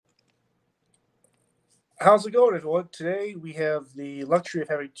How's it going, everyone? Today we have the luxury of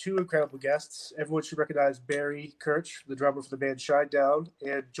having two incredible guests. Everyone should recognize Barry Kerch, the drummer for the band Shinedown.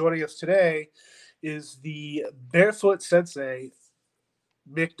 And joining us today is the barefoot sensei,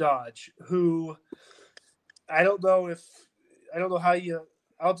 Mick Doge, who I don't know if I don't know how you.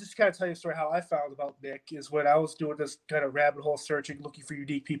 I'll just kind of tell you a story how I found about Mick is when I was doing this kind of rabbit hole searching, looking for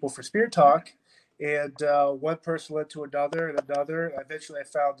unique people for Spirit Talk, and one person led to another and another. And eventually, I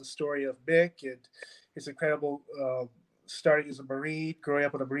found the story of Mick and his incredible starting as a Marine, growing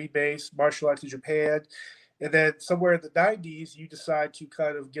up on a Marine base, martial arts in Japan, and then somewhere in the '90s, you decide to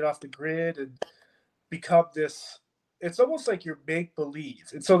kind of get off the grid and become this. It's almost like you're make believe.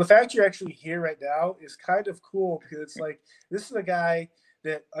 And so the fact you're actually here right now is kind of cool because it's like this is a guy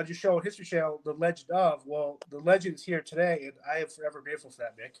that on your show History Channel, the legend of. Well, the legend is here today, and I am forever grateful for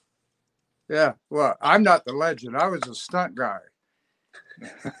that, Mick. Yeah, well, I'm not the legend. I was a stunt guy.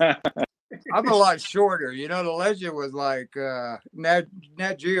 I'm a lot shorter. You know, the legend was like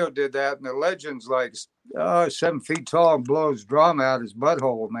Nat Geo did that, and the legend's like 7 feet tall and blows drum out his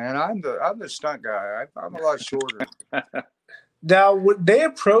butthole. Man, I'm the stunt guy. I'm a lot shorter. Now, when they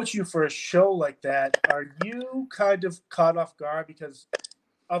approach you for a show like that, are you kind of caught off guard because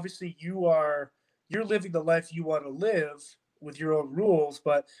obviously you're living the life you want to live with your own rules,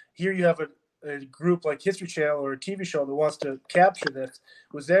 but here you have a group like History Channel or a TV show that wants to capture this.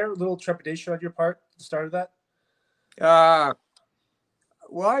 Was there a little trepidation on your part at the start of that?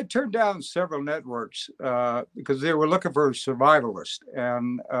 Well, I turned down several networks because they were looking for a survivalist,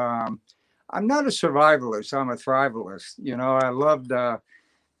 and I'm not a survivalist. I'm a thrivalist. You know, I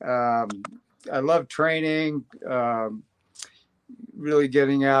love training, really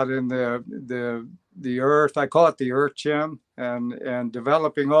getting out in the earth. I call it the earth gym, and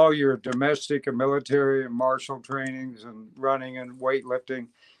developing all your domestic and military and martial trainings and running and weightlifting.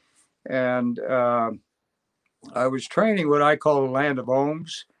 And I was training what I call the land of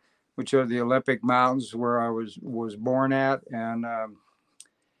Ohms, which are the Olympic mountains where I was born at, and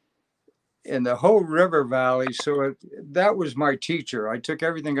in the whole river valley. So that was my teacher. I took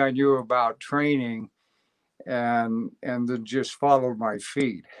everything I knew about training and then just followed my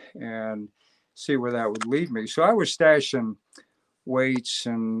feet and see where that would lead me. So I was stashing weights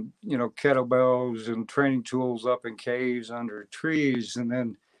and, you know, kettlebells and training tools up in caves under trees. And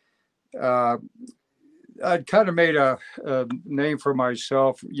then I'd kind of made a name for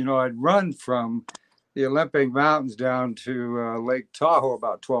myself. You know, I'd run from the Olympic Mountains down to Lake Tahoe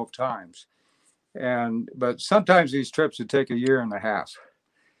about 12 times. But sometimes these trips would take a year and a half.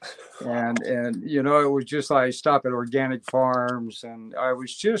 And you know, it was just like stop at organic farms, and I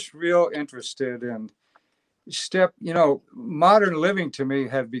was just real interested in you know, modern living to me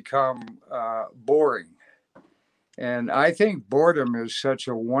had become boring. And I think boredom is such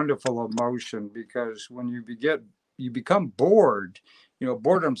a wonderful emotion because when you become bored, you know,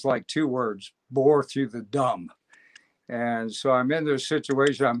 boredom's like two words: bore through the dumb. And so I'm in this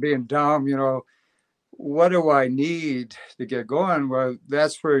situation, I'm being dumb, you know, what do I need to get going? Well,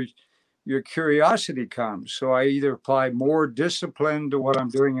 that's where your curiosity comes. So I either apply more discipline to what I'm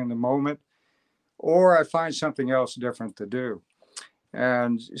doing in the moment, or I find something else different to do.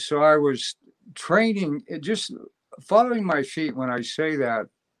 And so I was training, just following my feet. When I say that,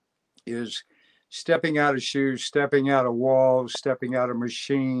 is stepping out of shoes, stepping out of walls, stepping out of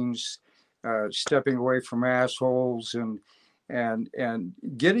machines, stepping away from assholes, and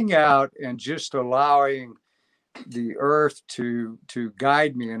getting out and just allowing the earth to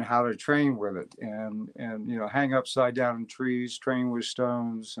guide me in how to train with it, and you know, hang upside down in trees, train with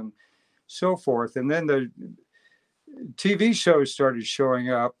stones, and so forth. And then the TV shows started showing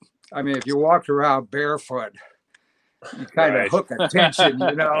up. I mean, if you walked around barefoot, you kind of hook attention,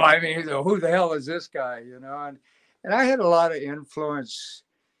 you know. I mean, who the hell is this guy, you know? And I had a lot of influence.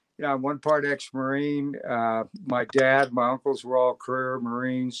 You know, I'm one part ex-Marine. My dad, my uncles were all career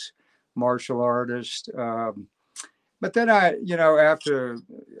Marines, martial artists. But then you know, after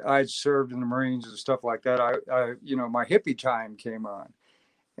I'd served in the Marines and stuff like that, I you know, my hippie time came on.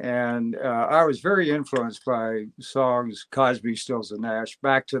 And I was very influenced by songs, Cosby, Stills and Nash,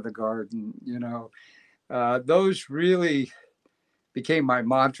 Back to the Garden, you know. Those really became my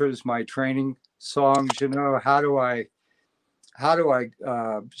mantras, my training songs, you know. How do I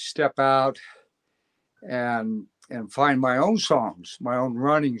step out and find my own songs, my own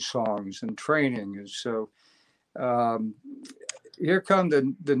running songs and training? And so here come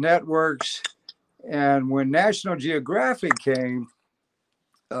the networks. And when National Geographic came,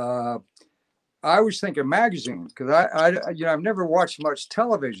 I was thinking magazine, because I you know, I've never watched much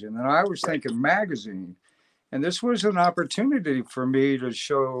television, and I was thinking magazine. And this was an opportunity for me to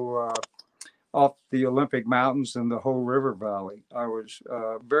show off the Olympic Mountains and the whole river valley. I was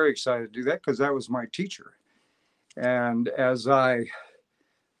very excited to do that because that was my teacher. And as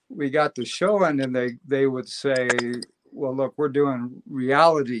we got the show in, and they would say, well, look, we're doing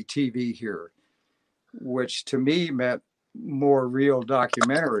reality TV here, which to me meant more real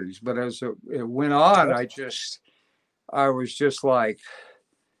documentaries. But as it went on, I was just like,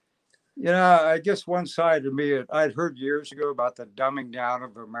 I guess one side of me, I'd heard years ago about the dumbing down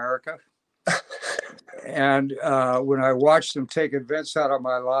of America. And when I watched them take events out of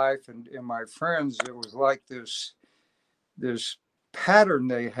my life and my friends, it was like this pattern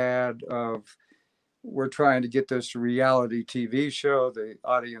they had of, we're trying to get this reality TV show. The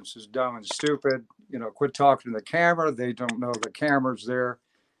audience is dumb and stupid. Quit talking to the camera. They don't know the camera's there.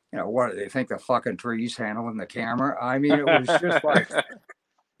 What do they think, the fucking tree's handling the camera? I mean, it was just like,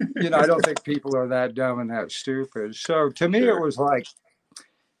 I don't think people are that dumb and that stupid. So to me, It was like,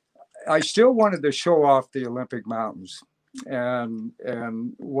 I still wanted to show off the Olympic Mountains and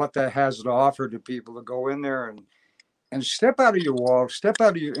what that has to offer to people to go in there and step out of your wall, step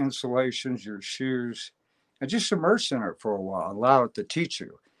out of your insulations, your shoes, and just immerse in it for a while. Allow it to teach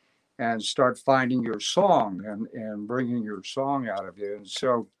you and start finding your song and bringing your song out of you. And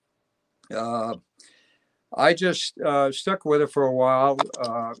so I just stuck with it for a while,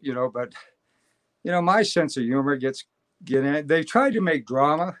 but, my sense of humor gets in it. They tried to make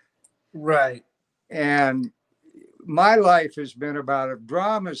drama. Right. And my life has been about, if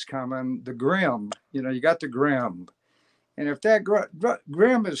drama's coming, the grim, you got the grim. And if that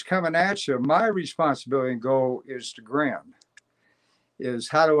grim is coming at you, my responsibility and goal is to grin. Is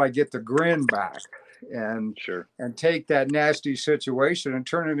how do I get the grin back and take that nasty situation and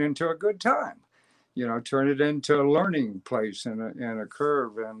turn it into a good time? Turn it into a learning place and a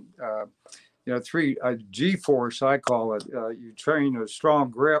curve. And G-force, I call it. You train a strong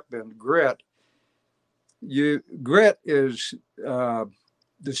grip and grit. Grit is the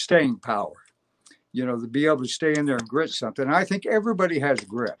staying power. To be able to stay in there and grit something. And I think everybody has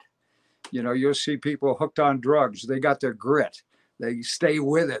grit. You'll see people hooked on drugs. They got their grit. They stay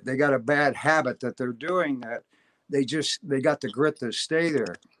with it. They got a bad habit that they're doing that they got the grit to stay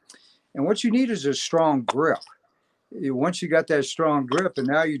there. And what you need is a strong grip. Once you got that strong grip and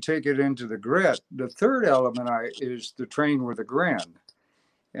now you take it into the grit, the third element is to train with a grin.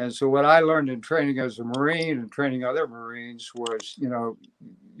 And so what I learned in training as a Marine and training other Marines was,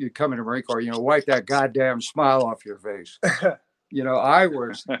 you come in the Marine Corps, wipe that goddamn smile off your face.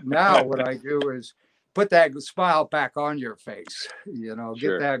 Now what I do is put that smile back on your face,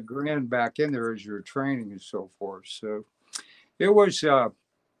 get that grin back in there as you're training and so forth. So it was, and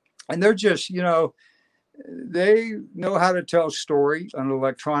they're just, they know how to tell story on an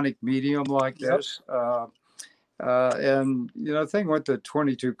electronic medium like this. And the thing went to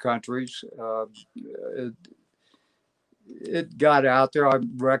 22 countries. It got out there.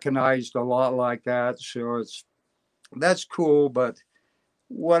 I'm recognized a lot like that, so that's cool. But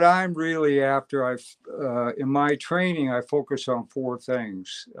what I'm really after, in my training, I focus on four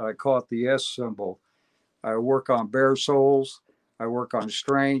things. I call it the S symbol. I work on bare souls, I work on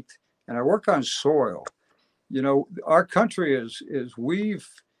strength, and I work on soil. Our country is we've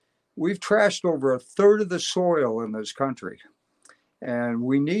trashed over a third of the soil in this country, and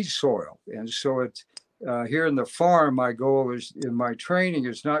we need soil. And so it's here in the farm, my goal is in my training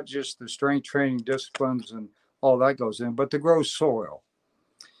is not just the strength training disciplines and all that goes in, but to grow soil.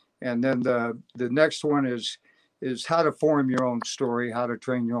 And then the next one is how to form your own story, how to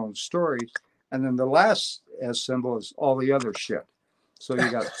train your own story. And then the last S symbol is all the other shit. So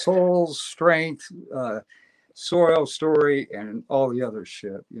you got souls, strength, soil, story, and all the other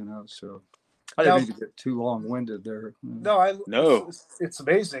shit, so I didn't mean to get too long-winded there. No. It's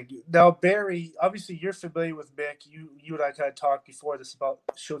amazing. Now, Barry, obviously you're familiar with Mick. You and I kind of talked before this about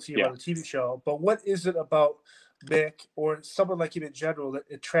about the TV show, but what is it about Mick or someone like him in general that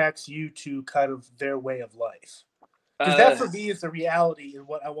attracts you to kind of their way of life? Because that for me is the reality and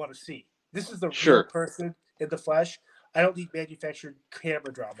what I want to see. This is the real person in the flesh. I don't need manufactured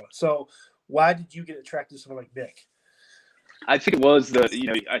camera drama. So why did you get attracted to someone like Mick? I think it was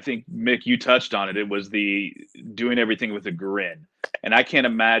I think, Mick, you touched on it. It was the doing everything with a grin. And I can't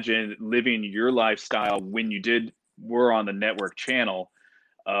imagine living your lifestyle when you were on the network channel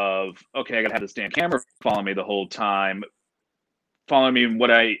of, okay, I got to have this damn camera following me the whole time, following me in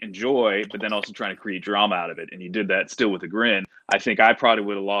what I enjoy, but then also trying to create drama out of it. And you did that still with a grin. I think I probably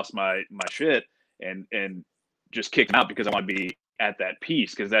would have lost my shit and just kicked out because I want to be at that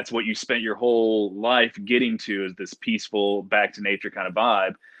peace, because that's what you spent your whole life getting to, is this peaceful, back to nature kind of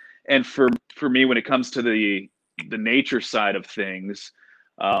vibe. And for me, when it comes to the nature side of things,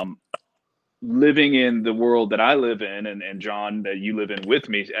 living in the world that I live in, and John, that you live in with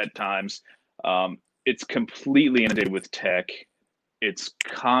me at times, it's completely inundated with tech. It's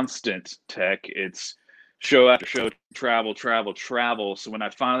constant tech. It's show after show, travel, travel, travel. So when I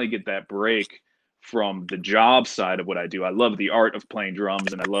finally get that break from the job side of what I do, I love the art of playing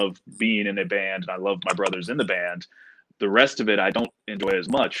drums and I love being in a band and I love my brothers in the band. The rest of it I don't enjoy as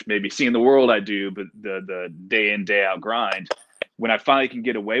much. Maybe seeing the world I do, but the day in, day out grind. When I finally can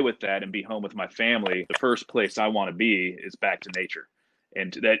get away with that and be home with my family, the first place I want to be is back to nature.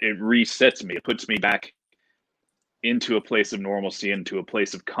 And that it resets me. It puts me back into a place of normalcy, into a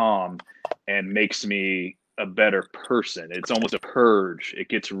place of calm, and makes me a better person. It's almost a purge. It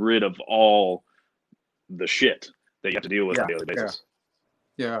gets rid of all the shit that you have to deal with on a daily basis.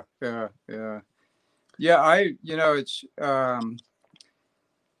 Yeah. It's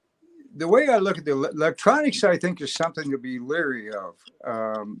the way I look at the electronics, I think, is something to be leery of.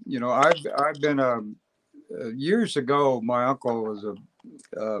 I've been years ago, my uncle was a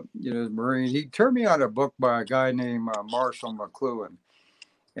Marine. He turned me on a book by a guy named Marshall McLuhan.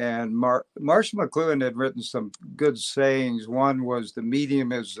 And Marshall McLuhan had written some good sayings. One was the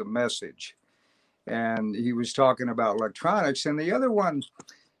medium is the message. And he was talking about electronics. And the other one,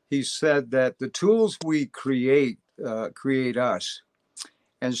 he said that the tools we create create us.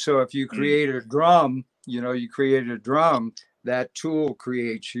 And so if you create a drum, you create a drum, that tool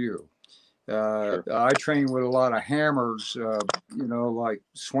creates you. Sure. I train with a lot of hammers, like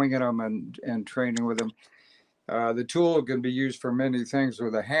swinging them and training with them. The tool can be used for many things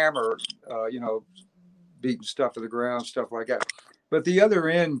with a hammer, beating stuff to the ground, stuff like that. But the other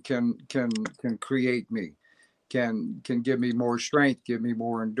end can create me, can give me more strength, give me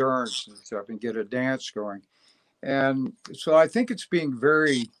more endurance and stuff, and get a dance going. And so I think it's being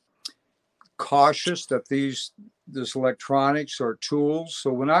very cautious that this electronics are tools.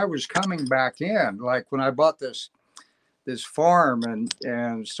 So when I was coming back in, like when I bought this farm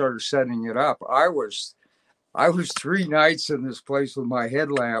and started setting it up, I was 3 nights in this place with my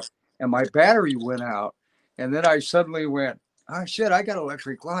headlamp and my battery went out. And then I suddenly went, oh shit, I got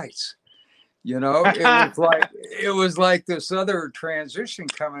electric lights. It was like this other transition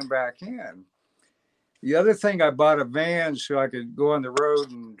coming back in. The other thing, I bought a van so I could go on the road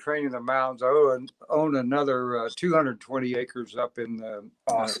and train in the mountains. I own another 220 acres up in the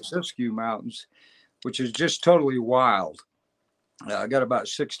Siskiyou Mountains, which is just totally wild. I got about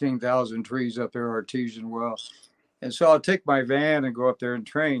 16,000 trees up there, artesian well. And so I'll take my van and go up there and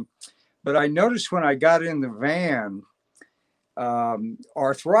train. But I noticed when I got in the van,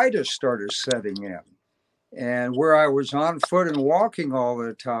 arthritis started setting in. And where I was on foot and walking all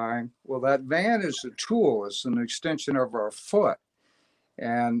the time, well, that van is a tool. It's an extension of our foot.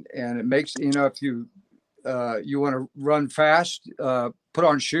 And it makes, if you want to run fast, put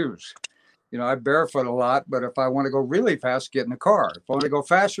on shoes. I barefoot a lot, but if I want to go really fast, get in a car. If I want to go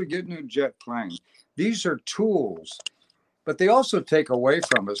faster, get in a jet plane. These are tools, but they also take away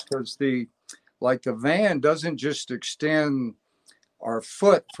from us because the van doesn't just extend our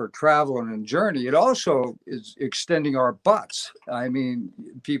foot for travel and journey. It also is extending our butts. I mean,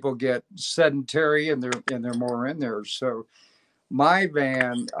 people get sedentary and they're more in there. So my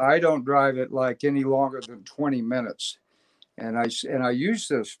van, I don't drive it like any longer than 20 minutes. And I use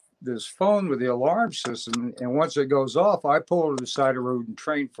this phone with the alarm system. And once it goes off, I pull to the side of the road and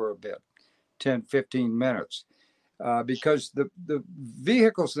train for a bit, 10, 15 minutes. Because the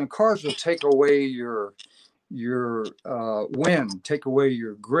vehicles and cars will take away your wind, take away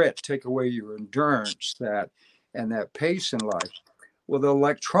your grit, take away your endurance, and that pace in life. Well, the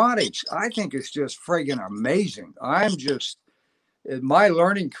electronics, I think, is just friggin' amazing. My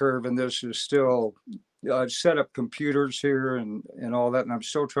learning curve in this is still, I've set up computers here and all that, and I'm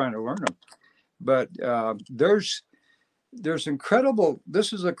still trying to learn them. But this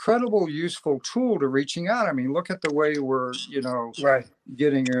is a credible, useful tool to reaching out. I mean, look at the way we're,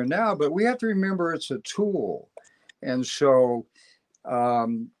 getting here now, but we have to remember it's a tool. And so, a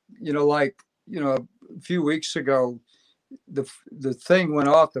few weeks ago, the thing went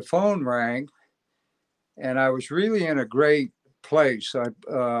off, the phone rang, and I was really in a great place. I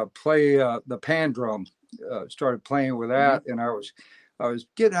play the pan drum, started playing with that, and I was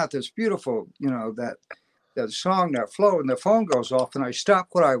getting out this beautiful, that song, that flow, and the phone goes off, and I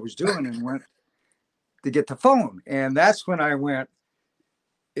stopped what I was doing and went to get the phone. And that's when I went,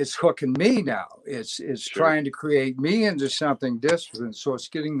 it's hooking me now. It's sure. Trying to create me into something different. So it's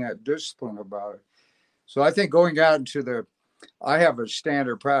getting that discipline about it. So I think going out into I have a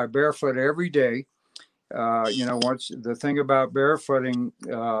standard barefoot every day. Once the thing about barefooting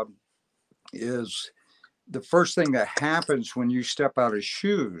is the first thing that happens when you step out of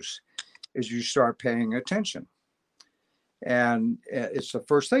shoes is you start paying attention. And it's the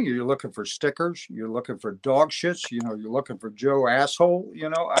first thing. You're looking for stickers. You're looking for dog shits. You're looking for Joe asshole.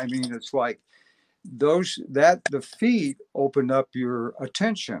 I mean, it's like the feet open up your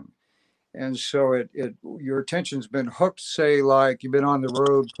attention. And so your attention's been hooked, say, like you've been on the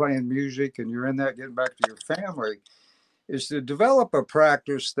road playing music and you're in that getting back to your family, is to develop a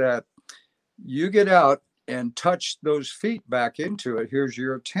practice that you get out and touch those feet back into it. Here's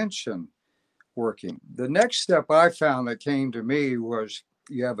your attention working. The next step I found that came to me was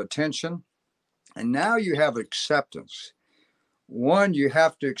you have attention and now you have acceptance. One, you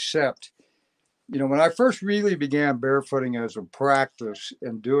have to accept, when I first really began barefooting as a practice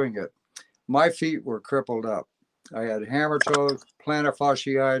and doing it, my feet were crippled up. I had hammer toes, plantar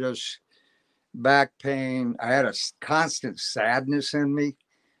fasciitis, back pain. I had a constant sadness in me.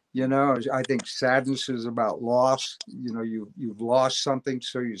 I think sadness is about loss. You've lost something,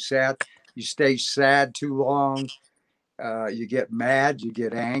 so you're sad. You stay sad too long. You get mad. You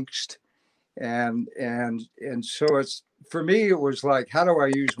get angst, and so it's for me. It was like, how do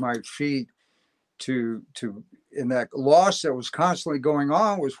I use my feet to in that loss that was constantly going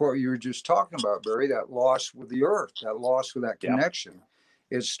on was what you were just talking about, Barry. That loss with the earth, that loss with that connection.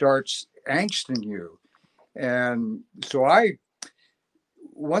 It starts angsting you, and so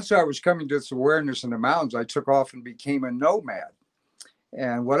once I was coming to this awareness in the mountains, I took off and became a nomad.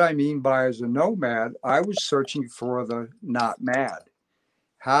 And what I mean by as a nomad, I was searching for the not mad.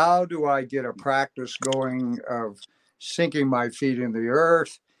 How do I get a practice going of sinking my feet in the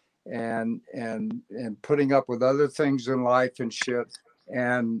earth and putting up with other things in life and shit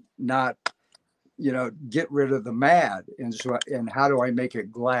and not, get rid of the mad. And how do I make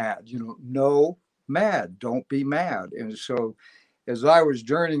it glad? No mad, don't be mad. And so as I was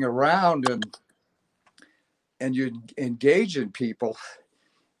journeying around and you engage in people,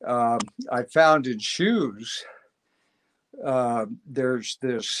 I found in shoes, there's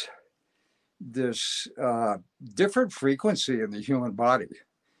this different frequency in the human body,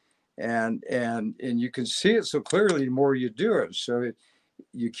 and you can see it so clearly the more you do it. So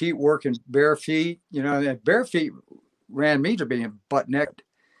you keep working bare feet, and bare feet ran me to being butt naked.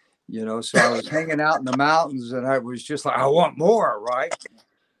 So I was hanging out in the mountains and I was just like, I want more, right?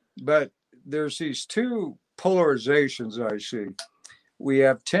 But there's these two polarizations I see. We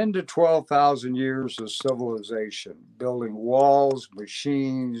have 10 to 12,000 years of civilization, building walls,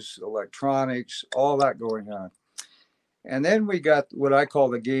 machines, electronics, all that going on. And then we got what I call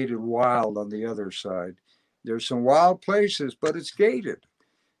the gated wild on the other side. There's some wild places, but it's gated.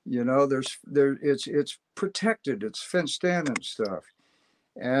 It's protected, it's fenced in and stuff.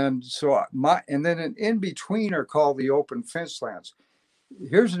 And so and then in between are called the open fence lands.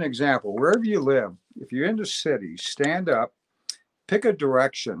 Here's an example. Wherever you live, if you're in the city, stand up, pick a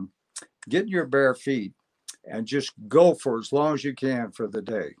direction, get in your bare feet, and just go for as long as you can for the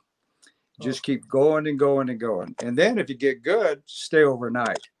day. Just keep going and going and going. And then if you get good, stay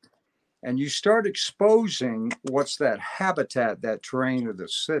overnight. And you start exposing what's that habitat, that terrain of the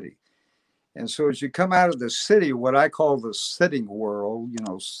city. And so as you come out of the city, what I call the sitting world,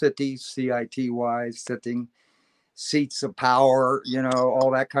 city, C-I-T-Y, sitting, seats of power,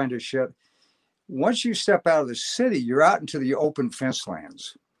 all that kind of shit. Once you step out of the city, you're out into the open fence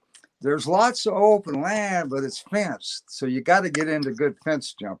lands. There's lots of open land, but it's fenced. So you got to get into good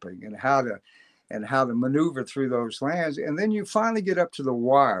fence jumping and how to maneuver through those lands. And then you finally get up to the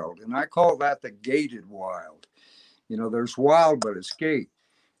wild. And I call that the gated wild. There's wild, but it's gate.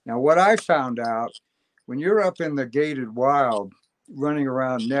 Now, what I found out, when you're up in the gated wild, running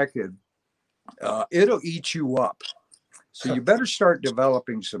around naked, it'll eat you up. So you better start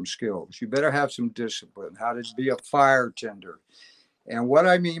developing some skills. You better have some discipline, how to be a fire tender. And what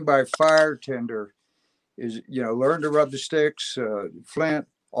I mean by fire tender is, learn to rub the sticks, flint.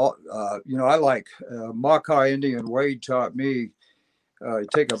 I like Makai Indian Wade taught me, you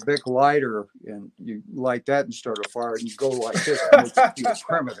take a big lighter and you light that and start a fire and you go like this. It's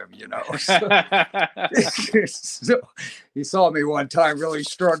primitive, So he saw me one time really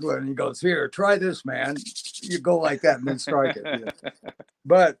struggling and he goes, here, try this, man. You go like that and then strike it.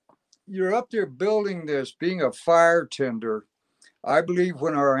 But you're up there building this, being a fire tender. I believe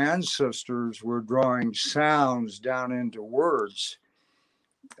when our ancestors were drawing sounds down into words,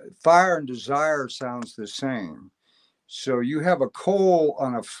 fire and desire sounds the same. So you have a coal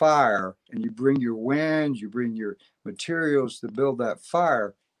on a fire and you bring your wind, you bring your materials to build that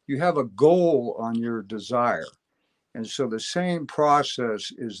fire. You have a goal on your desire. And so the same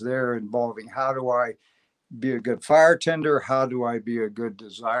process is there involving how do I be a good fire tender? How do I be a good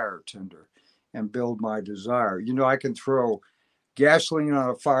desire tender and build my desire? I can throw gasoline on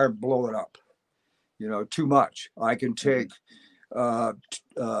a fire and blow it up. Too much. I can take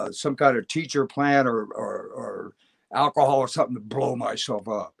some kind of teacher plant or alcohol or something to blow myself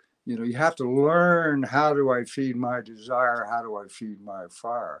up. You have to learn, how do I feed my desire? How do I feed my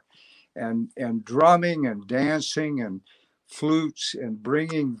fire? And drumming and dancing and flutes and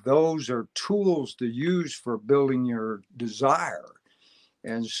bringing, those are tools to use for building your desire.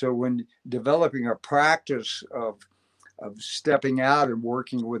 And so when developing a practice of stepping out and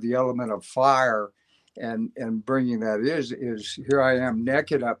working with the element of fire and bringing that is here I am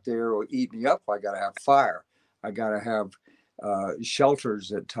naked up there, will eat me up. I got to have fire. I got to have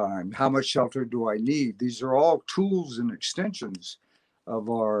shelters at time. How much shelter do I need? These are all tools and extensions of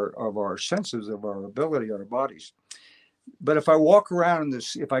our senses, of our ability, our bodies. But if I walk around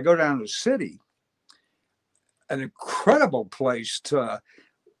if I go down to the city, an incredible place to,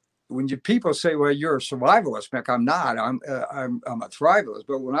 when people say, well, you're a survivalist, Mick, I'm not. I'm a thrivalist.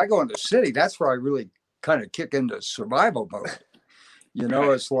 But when I go into the city, that's where I really kind of kick into survival mode.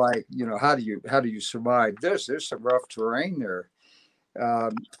 It's like, how do you survive this? There's some rough terrain there.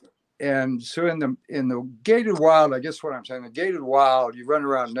 And so in the gated wild, I guess what I'm saying, the gated wild, you run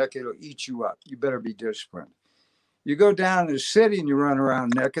around naked, it'll eat you up. You better be disciplined. You go down to the city and you run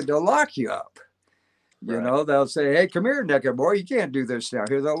around naked, they'll lock you up. They'll say, hey, come here, naked boy, you can't do this down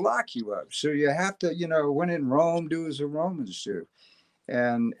here. They'll lock you up. So you have to, when in Rome, do as the Romans do.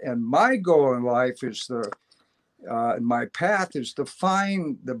 And my goal in life is my path is to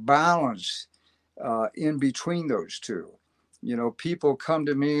find the balance in between those two. People come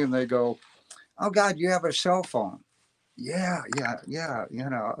to me and they go, oh God, you have a cell phone. Yeah. How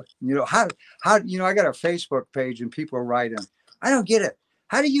I got a Facebook page and people write in, I don't get it.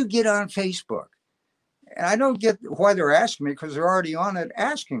 How do you get on Facebook? And I don't get why they're asking me, because they're already on it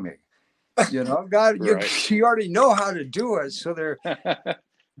asking me. God, right. you already know how to do it. So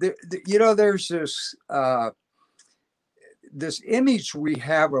there's this image we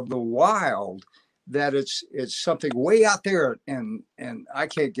have of the wild, that it's something way out there and I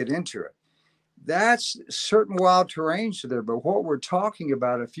can't get into it. That's certain wild terrains there. But what we're talking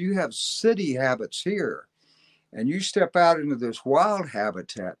about, if you have city habits here and you step out into this wild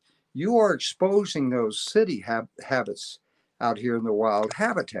habitat, you are exposing those city habits out here in the wild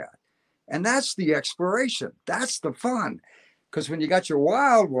habitat. And that's the exploration. That's the fun. Because when you got your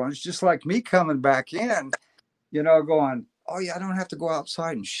wild ones, just like me coming back in, going, oh yeah, I don't have to go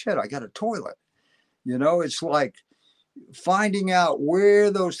outside and shit. I got a toilet. It's like finding out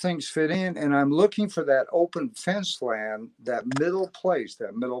where those things fit in. And I'm looking for that open fence land, that middle place,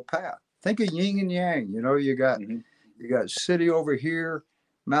 that middle path. Think of yin and yang. You got city over here,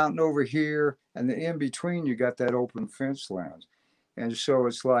 mountain over here, and the in between, you got that open fence land. And so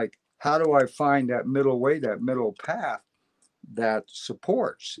it's like, how do I find that middle way, that middle path that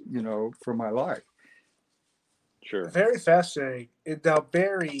supports, for my life? Sure. Very fascinating. And now,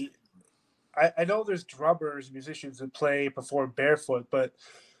 Barry, I know there's drummers, musicians that perform barefoot, but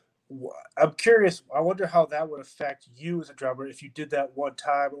I'm curious. I wonder how that would affect you as a drummer if you did that one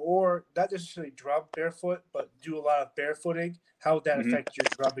time, or not necessarily drum barefoot, but do a lot of barefooting. How would that affect your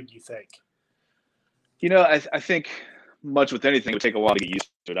drumming, you think? I think much with anything, it would take a while to get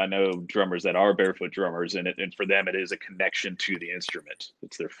used to it. I know drummers that are barefoot drummers, and for them, it is a connection to the instrument.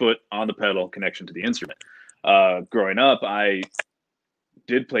 It's their foot on the pedal, connection to the instrument. Growing up, I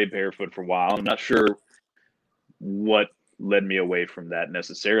did play barefoot for a while. I'm not sure what led me away from that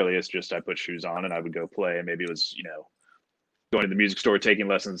necessarily. It's just I put shoes on and I would go play, and maybe it was, going to the music store, taking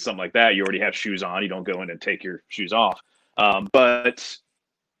lessons, something like that. You already have shoes on. You don't go in and take your shoes off. But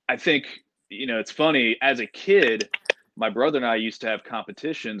I think, it's funny, as a kid, my brother and I used to have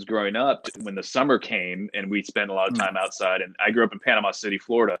competitions growing up when the summer came, and we spent a lot of time outside. And I grew up in Panama City,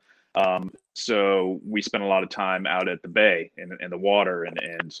 Florida. So we spent a lot of time out at the bay and the water,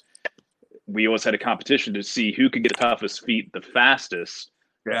 and we always had a competition to see who could get the toughest feet the fastest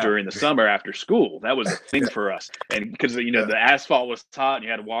during the summer after school. That was a thing for us. And because, the asphalt was hot and you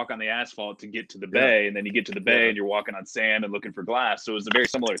had to walk on the asphalt to get to the bay, and then you get to the bay and you're walking on sand and looking for glass. So it was a very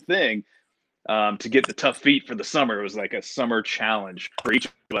similar thing. To get the tough feet for the summer. It was like a summer challenge for each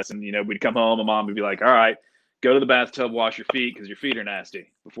of us. And, we'd come home and Mom would be like, all right, go to the bathtub, wash your feet because your feet are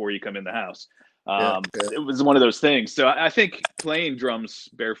nasty before you come in the house. It was one of those things. So I think playing drums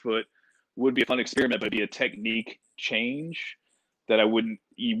barefoot would be a fun experiment, but it'd be a technique change that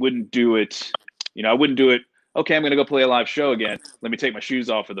you wouldn't do it. I wouldn't do it. Okay, I'm going to go play a live show again. Let me take my shoes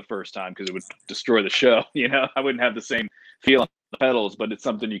off for the first time because it would destroy the show. I wouldn't have the same feel on the pedals, but it's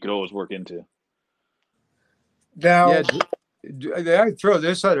something you could always work into. Now, I throw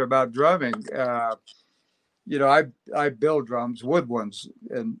this out about drumming. I build drums, wood ones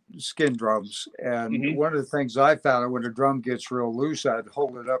and skin drums. And Hmm. one of the things I found, when a drum gets real loose, I'd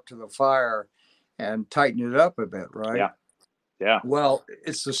hold it up to the fire and tighten it up a bit, right? Yeah. Yeah. Well,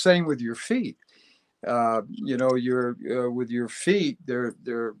 it's the same with your feet. You're with your feet.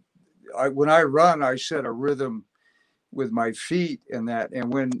 When I run, I set a rhythm with my feet and that.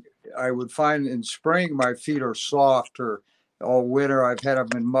 And when I would find in spring, my feet are soft, or all winter I've had them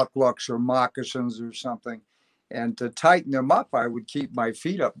in mucklucks or moccasins or something. And to tighten them up, I would keep my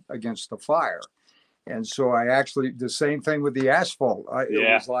feet up against the fire. And so I actually, the same thing with the asphalt.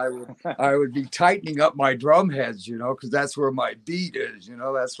 Yeah. I would be tightening up my drum heads, because that's where my beat is,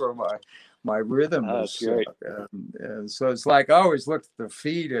 that's where my rhythm Oh, is that's great. set. And so it's like I always looked at the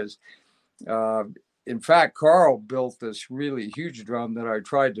feet as, in fact, Carl built this really huge drum that I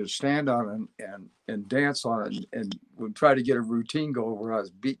tried to stand on and dance on it, and would try to get a routine going where I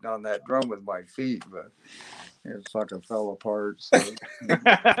was beating on that drum with my feet, but it fucking fell apart. So.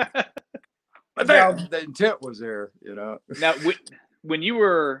 But the intent was there. Now, when you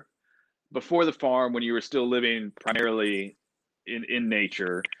were before the farm, when you were still living primarily in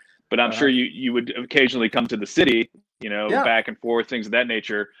nature, but I'm sure you would occasionally come to the city, Yeah. back and forth, things of that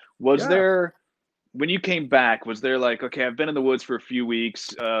nature. Was Yeah. there, when you came back, was there like, okay, I've been in the woods for a few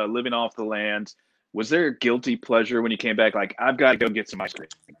weeks, living off the land. Was there a guilty pleasure when you came back? Like, I've got to go get some ice cream.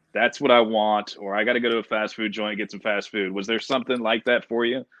 That's what I want. Or I got to go to a fast food joint and get some fast food. Was there something like that for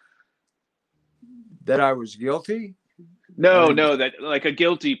you? That I was guilty? No, that like a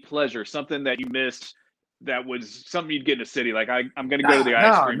guilty pleasure, something that you missed that was something you'd get in a city. Like I'm going to go to the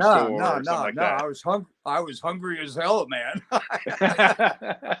ice cream store or something like that. I was hungry as hell, man.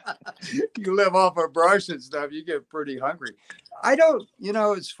 You live off of brush and stuff, you get pretty hungry. I don't,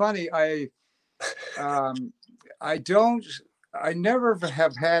 it's funny. I never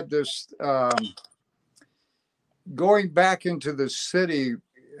have had this, going back into the city,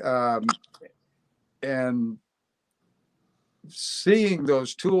 and seeing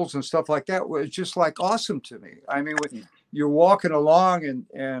those tools and stuff like that was just like awesome to me. I mean, when you're walking along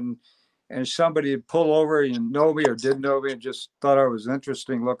and somebody would pull over and know me or didn't know me and just thought I was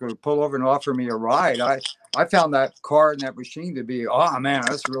interesting looking, would pull over and offer me a ride. I found that car and that machine to be, oh man,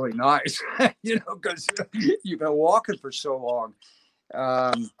 that's really nice, because you've been walking for so long.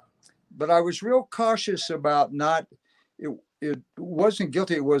 But I was real cautious about it wasn't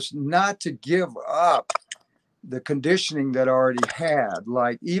guilty. It was not to give up the conditioning that I already had.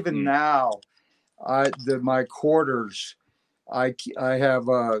 Like even now, my quarters, I have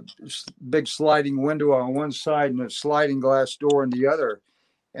a big sliding window on one side and a sliding glass door on the other.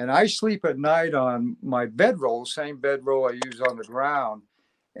 And I sleep at night on my bedroll, same bedroll I use on the ground.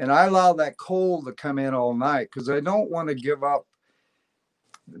 And I allow that cold to come in all night because I don't want to give up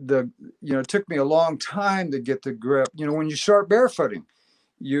it took me a long time to get the grip. When you start barefooting,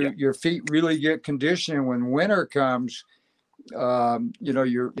 your feet really get conditioned. When winter comes,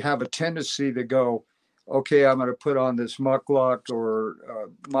 you have a tendency to go, okay, I'm going to put on this muckluck or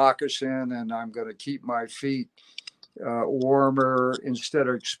moccasin, and I'm going to keep my feet warmer instead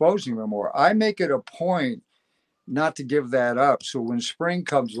of exposing them more. I make it a point not to give that up. So when spring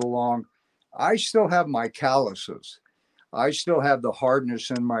comes along, I still have my calluses. I still have the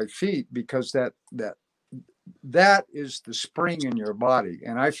hardness in my feet because that is the spring in your body.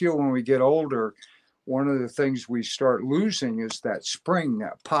 And I feel when we get older, one of the things we start losing is that spring,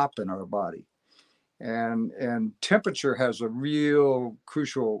 that pop in our body. And temperature has a real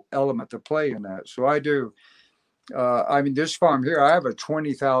crucial element to play in that. So I do. This farm here, I have a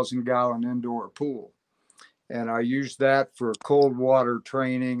 20,000 gallon indoor pool. And I use that for cold water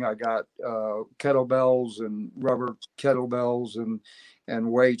training. I got kettlebells and rubber kettlebells and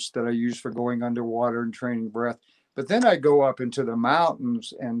weights that I use for going underwater and training breath. But then I go up into the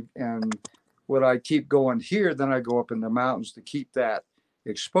mountains and what I keep going here, then I go up in the mountains to keep that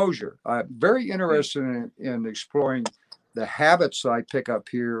exposure. I'm very interested in exploring the habits I pick up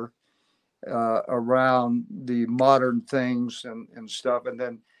here around the modern things and stuff. And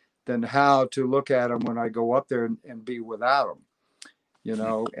then how to look at them when I go up there and be without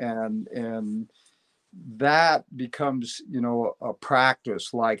them, and that becomes, a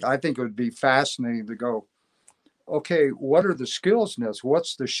practice. Like, I think it would be fascinating to go, okay, what are the skills in this?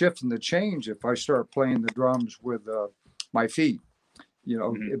 What's the shift and the change if I start playing the drums with my feet,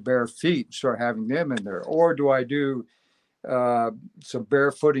 bare feet, start having them in there? Or do I do some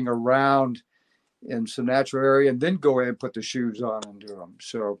barefooting around in some natural area and then go in and put the shoes on and do them?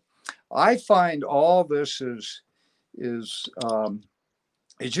 So I find all this is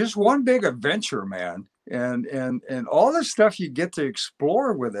it's just one big adventure, man, and all the stuff you get to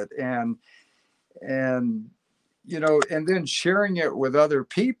explore with it, and and and then sharing it with other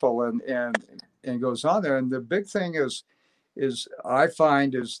people, and goes on there. And the big thing is I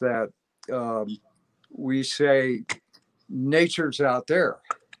find is that we say nature's out there,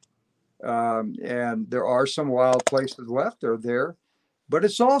 and there are some wild places left are there, but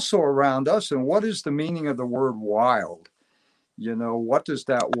it's also around us. And what is the meaning of the word wild? What does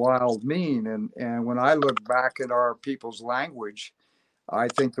that wild mean? And when I look back at our people's language, I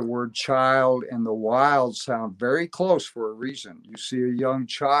think the word child and the wild sound very close for a reason. You see a young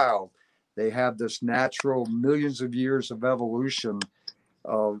child, they have this natural millions of years of evolution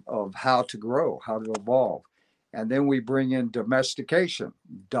of how to grow, how to evolve. And then we bring in domestication,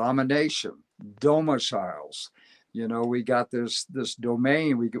 domination, domiciles. We got this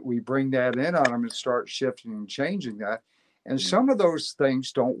domain. We bring that in on them and start shifting and changing that. And some of those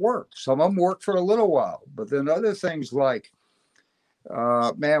things don't work. Some of them work for a little while, but then other things like,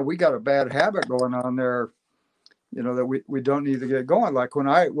 man, we got a bad habit going on there, that we don't need to get going. Like one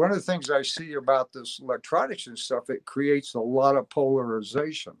of the things I see about this electronics and stuff, it creates a lot of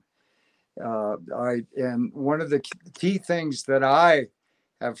polarization. And one of the key things that I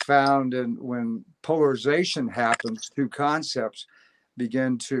have found, and when polarization happens, two concepts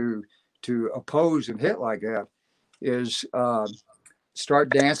begin to oppose and hit like that, is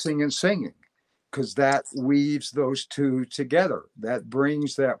start dancing and singing, because that weaves those two together. That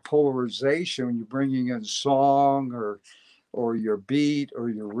brings that polarization when you're bringing in song or your beat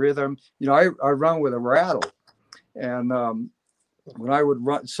or your rhythm. I run with a rattle, and when I would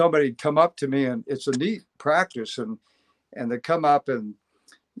run, somebody'd come up to me, and it's a neat practice, and they come up and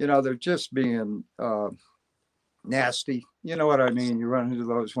they're just being nasty. You know what I mean? You run into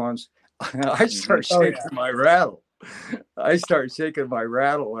those ones. I start shaking my rattle. I start shaking my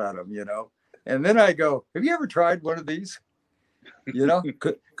rattle at them, and then I go, have you ever tried one of these?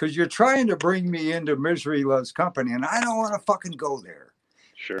 Because you're trying to bring me into misery loves company, and I don't want to fucking go there.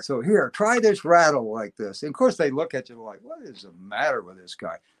 Sure. So here, try this rattle like this. And of course, they look at you like, what is the matter with this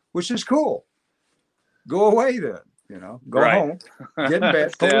guy? Which is cool. Go away then, go home, get in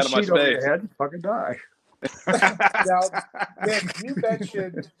bed, pull a sheet over your head, and fucking die. Now, Mick, you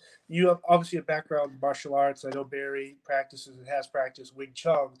mentioned you have obviously a background in martial arts. I know Barry practices and has practiced Wing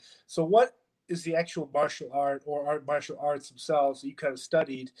Chun. So what is the actual martial art or martial arts themselves that you kind of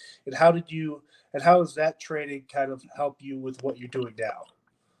studied, and how does that training kind of help you with what you're doing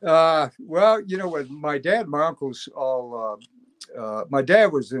now? Well, with my dad, my uncles all, my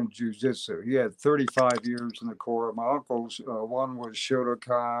dad was in jiu-jitsu. He had 35 years in the Corps. My uncles, one was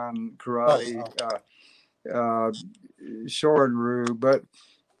Shotokan, karate, Shorin-ryu. But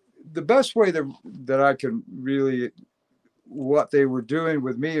the best way that I can really, what they were doing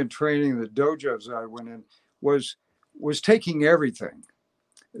with me and training the dojos I went in was taking everything.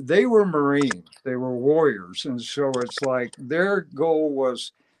 They were Marines, they were warriors. And so it's like their goal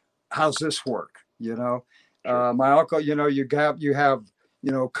was, how's this work? Sure. My uncle, you have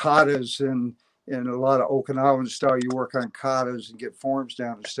katas and a lot of Okinawan style. You work on katas and get forms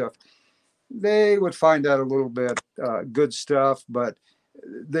down and stuff. They would find out a little bit good stuff, but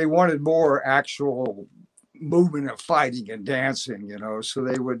they wanted more actual movement of fighting and dancing, so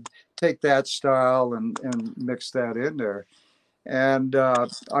they would take that style and mix that in there. And I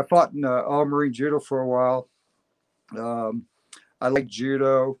fought in all Marine judo for a while. I like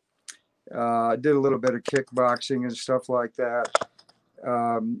judo. I did a little bit of kickboxing and stuff like that.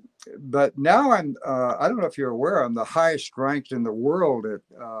 But now I don't know if you're aware, I'm the highest ranked in the world at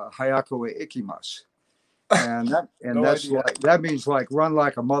Hyakue Ikimas. And that means like run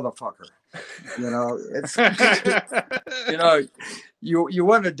like a motherfucker. It's you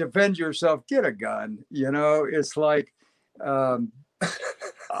want to defend yourself, get a gun. It's like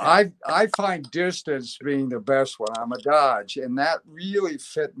I find distance being the best one. I'm a Doge, and that really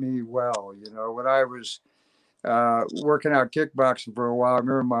fit me well. When I was working out kickboxing for a while, I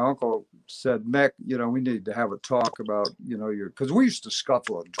remember my uncle said, Mick, we need to have a talk about, because we used to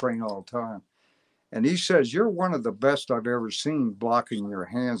scuffle and train all the time. And he says, you're one of the best I've ever seen blocking your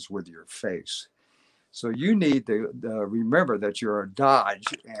hands with your face. So you need to remember that you're a Doge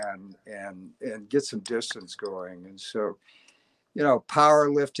and get some distance going. And so,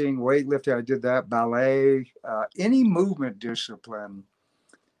 powerlifting, weightlifting, I did that, ballet, any movement discipline,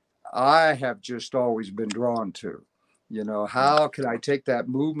 I have just always been drawn to. How can I take that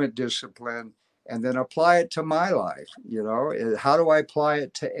movement discipline and then apply it to my life? How do I apply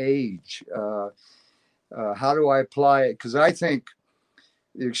it to age? How do I apply it? Because I think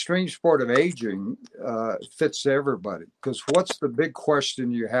the extreme sport of aging fits everybody. Because what's the big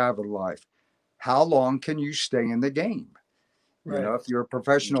question you have in life? How long can you stay in the game? You Right. know, if you're a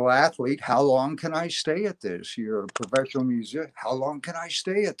professional athlete, how long can I stay at this? You're a professional musician, how long can I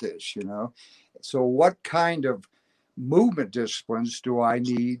stay at this? You know, so what kind of movement disciplines do I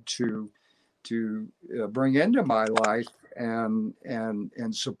need to bring into my life and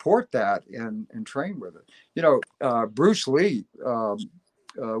support that and train with it? You know, Bruce Lee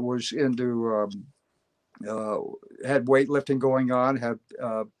was into uh, had weightlifting going on, had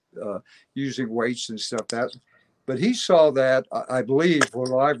uh, using weights and stuff. That, but he saw that, I believe,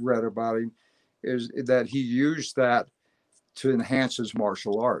 what I've read about him is that he used that to enhance his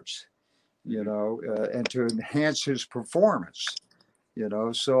martial arts, you know, and to enhance his performance, you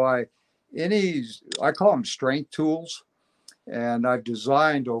know. So I call them strength tools, and I've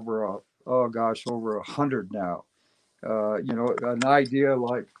designed over 100 now. You know, an idea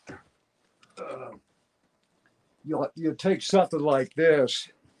like you take something like this,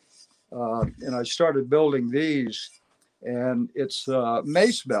 and I started building these, and it's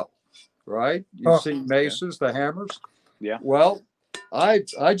mace belt, right? You've Oh, seen maces, the hammers. Yeah. Well, I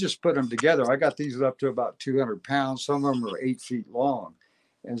just put them together. I got these up to about 200 pounds. Some of them are 8 feet long,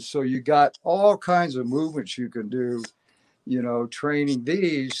 and so you got all kinds of movements you can do. You know, training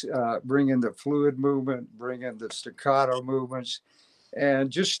these, bring in the fluid movement, bring in the staccato movements,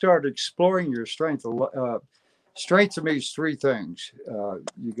 and just start exploring your strength. Strength to me is three things.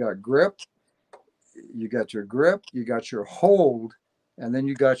 You got grip, you got your grip, you got your hold, and then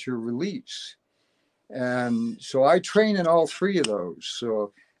you got your release. And so I train in all three of those.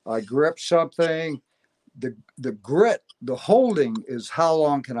 So I grip something. The grit, the holding is how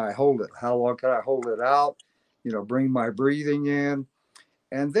long can I hold it? How long can I hold it out? You know, bring my breathing in.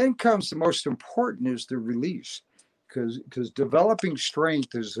 And then comes the most important is the release. Because developing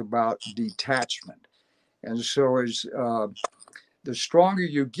strength is about detachment. And so as the stronger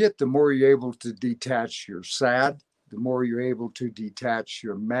you get, the more you're able to detach your sad, the more you're able to detach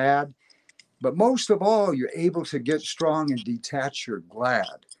your mad. But most of all, you're able to get strong and detach your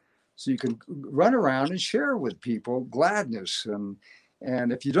glad. So you can run around and share with people gladness.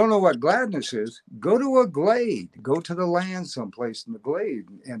 And if you don't know what gladness is, go to a glade, go to the land someplace in the glade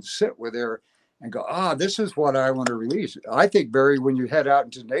and sit with there and go, this is what I want to release. I think, Barry, when you head out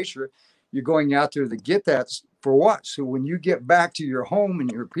into nature, you're going out there to get that for what? So when you get back to your home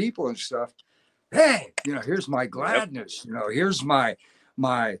and your people and stuff, hey, you know, here's my gladness. You know, here's my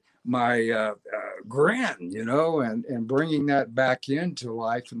grin, you know, and bringing that back into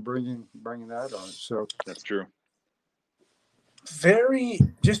life and bringing that on. So That's true. very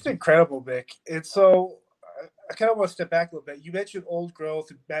just incredible, Mick. And so I kind of want to step back a little bit. You mentioned old growth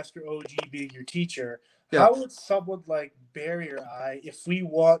and Master OG being your teacher. yeah, How would someone like Barry or I, if we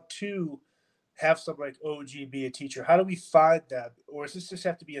want to have someone like OG be a teacher, how do we find them? Or does this just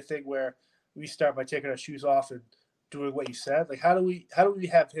have to be a thing where we start by taking our shoes off and doing what you said? Like how do we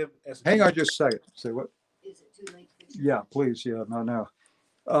have him as a hang teacher? on just a second. Say what? Is it too late? Yeah, please. Yeah, no.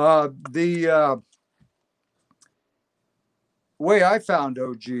 The way I found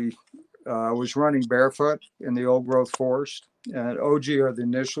OG was running barefoot in the old growth forest, and OG are the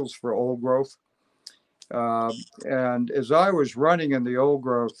initials for old growth. And as I was running in the old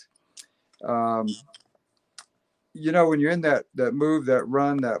growth, um, you know, when you're in that move, that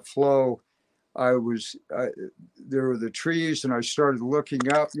run, that flow, there were the trees, and I started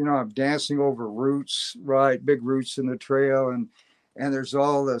looking up. You know, I'm dancing over roots, right, big roots in the trail, and there's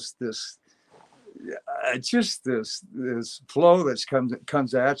all this just this flow that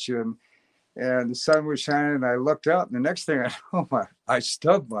comes at you, and the sun was shining, and I looked out, and the next thing I know, I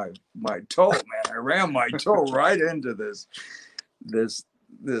stubbed my toe, man. I ran my toe right into this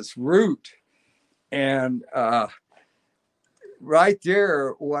root, and right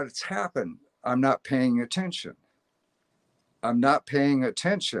there, what's happened? I'm not paying attention. And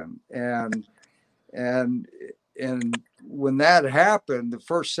when that happened, the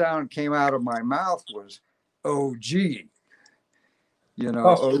first sound came out of my mouth was, "Oh, gee." You know,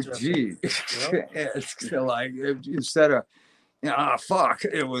 Oh, oh, interesting. gee. It's like, instead of, fuck,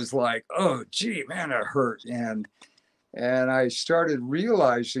 it was like, oh, gee, man, it hurt. And I started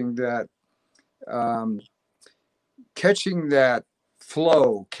realizing that catching that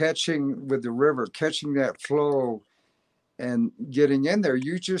flow, catching with the river, catching that flow and getting in there,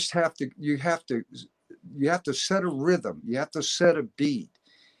 you have to set a rhythm, you have to set a beat.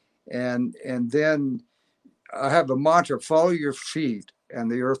 And then I have a mantra: follow your feet and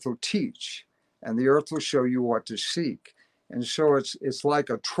the earth will teach, and the earth will show you what to seek. And so it's like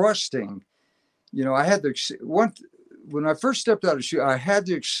a trusting, you know. I had to when I first stepped out of the shoe, I had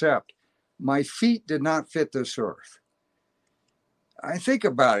to accept my feet did not fit this earth. I think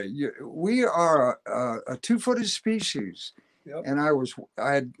about it. We are a two-footed species, Yep. And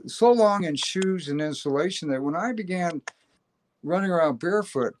I had so long in shoes and insulation that when I began running around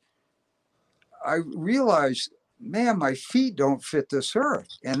barefoot, I realized, man, my feet don't fit this earth.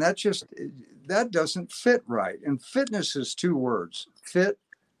 And that doesn't fit right. And fitness is two words: fit,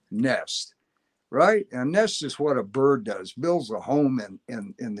 nest, right? And nest is what a bird does, builds a home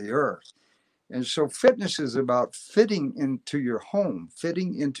in the earth. And so fitness is about fitting into your home,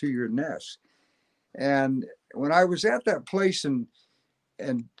 fitting into your nest. And when I was at that place and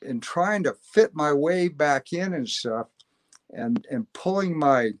trying to fit my way back in and stuff, and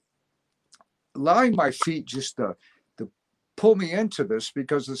allowing my feet just to pull me into this,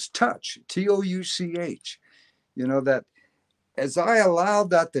 because it's touch, Touch. That as I allowed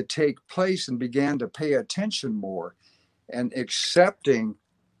that to take place and began to pay attention more and accepting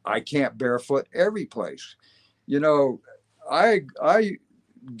I can't barefoot every place. I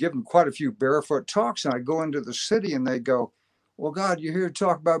give them quite a few barefoot talks, and I go into the city and they go, well, God, you're here to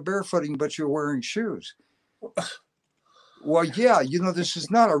talk about barefooting, but you're wearing shoes. Well, yeah, this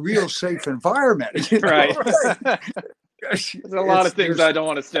is not a real safe environment. Right. Right? There's a lot of things I don't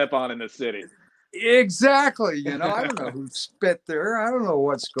want to step on in the city. Exactly. I don't know who spit there. I don't know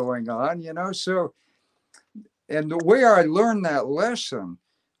what's going on, So, and the way I learned that lesson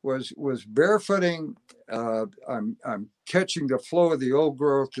was barefooting. I'm catching the flow of the old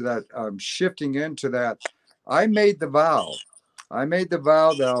growth, that I'm shifting into that. I made the vow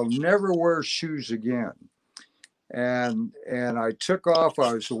that I'll never wear shoes again. And I took off.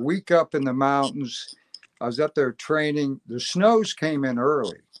 I was a week up in the mountains. I was up there training. The snows came in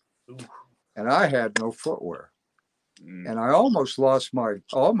early, and I had no footwear, and I almost lost my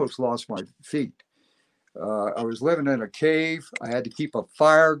feet. I was living in a cave. I had to keep a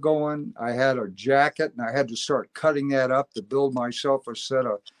fire going. I had a jacket, and I had to start cutting that up to build myself a set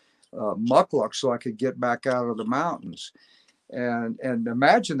of mucklucks so I could get back out of the mountains. And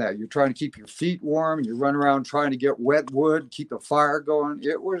imagine that you're trying to keep your feet warm, and you run around trying to get wet wood, keep the fire going.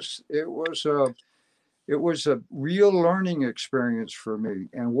 It was a real learning experience for me.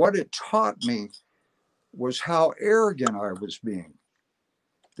 And what it taught me was how arrogant I was being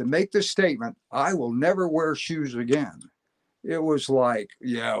to make the statement, I will never wear shoes again. It was like,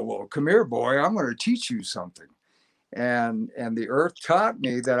 yeah, well, come here, boy, I'm going to teach you something. And the earth taught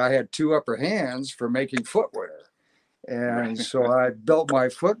me that I had two upper hands for making footwear. And so I built my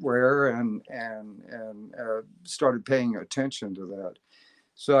footwear and started paying attention to that.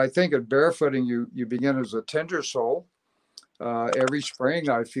 So I think at barefooting, you begin as a tender soul. Every spring,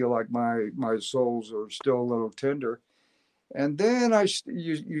 I feel like my soles are still a little tender. And then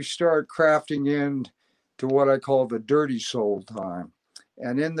you start crafting in to what I call the dirty soul time.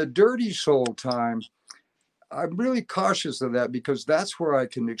 And in the dirty soul time, I'm really cautious of that, because that's where I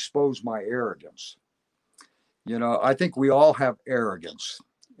can expose my arrogance. I think we all have arrogance.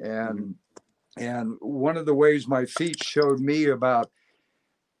 And one of the ways my feet showed me about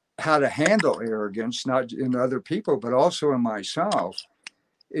how to handle arrogance, not in other people, but also in myself,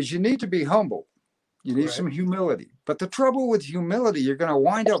 is you need to be humble. You need some humility. But the trouble with humility, you're going to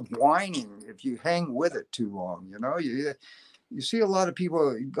wind up whining if you hang with it too long. You see a lot of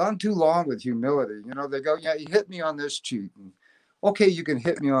people gone too long with humility. They go, yeah, you hit me on this cheek. And, okay, you can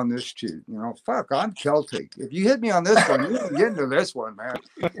hit me on this cheek. Fuck, I'm Celtic. If you hit me on this one, you can get into this one, man.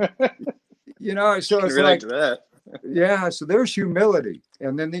 So it's like, yeah, so there's humility.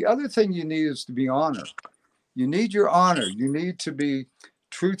 And then the other thing you need is to be honored. You need your honor. You need to be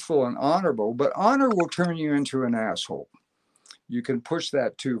truthful and honorable, but honor will turn you into an asshole. You can push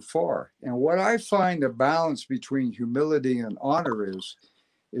that too far. And what I find the balance between humility and honor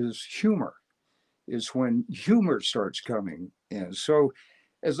is humor, is when humor starts coming in. So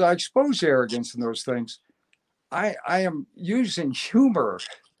as I expose arrogance and those things, I am using humor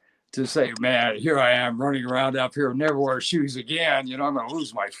to say, man, here I am running around up here, never wear shoes again. I'm going to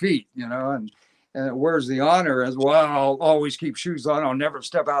lose my feet, and where's the honor as well? I'll always keep shoes on. I'll never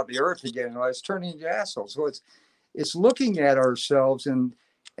step out the earth again. It's turning into assholes. So it's looking at ourselves, and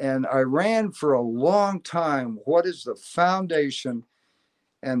I ran for a long time. What is the foundation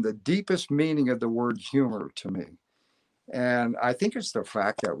and the deepest meaning of the word humor to me? And I think it's the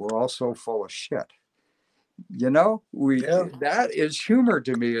fact that we're all so full of shit. That is humor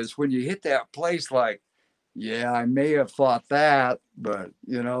to me, is when you hit that place like, yeah, I may have thought that, but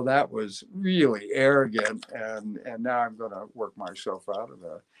that was really arrogant, and now I'm going to work myself out of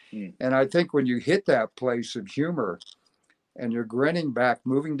that. And I think when you hit that place of humor and you're grinning back,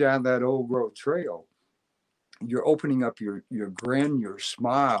 moving down that old growth trail, you're opening up your grin, your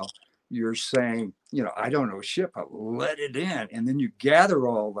smile. You're saying, I don't know shit, but let it in. And then you gather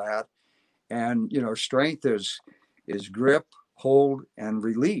all that, and strength is is grip, hold, and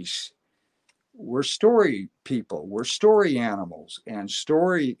release. We're story people. We're story animals. And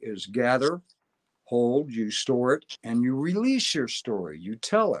story is gather, hold, you store it, and you release your story. You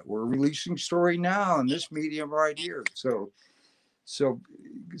tell it. We're releasing story now in this medium right here. So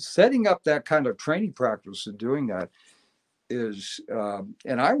setting up that kind of training practice and doing that is,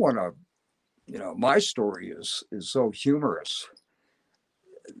 and I want to, my story is so humorous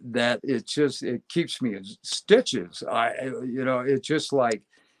that it keeps me in stitches. It's just like,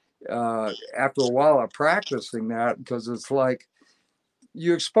 after a while of practicing that, because it's like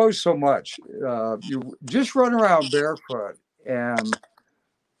you expose so much, you just run around barefoot, and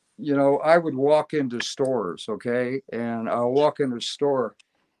I would walk into stores, okay, and I'll walk into the store,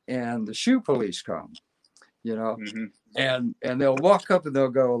 and the shoe police come, Mm-hmm. and they'll walk up and they'll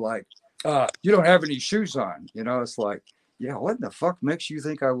go like, you don't have any shoes on, it's like, yeah, what in the fuck makes you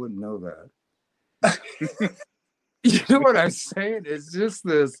think I wouldn't know that? You know what I'm saying? It's just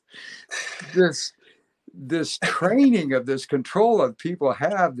this training of this control of people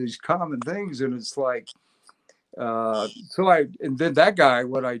have these common things, and it's like, and then that guy,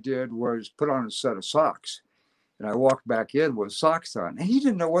 what I did was put on a set of socks, and I walked back in with socks on, and he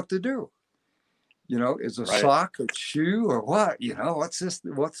didn't know what to do. Is a sock a shoe or what? What's this?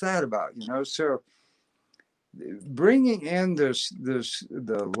 What's that about? So bringing in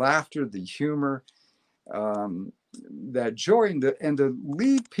the laughter, the humor, that joy, and to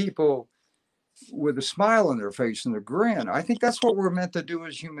leave people with a smile on their face and a grin. I think that's what we're meant to do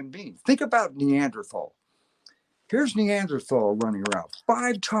as human beings. Think about Neanderthal. Here's Neanderthal running around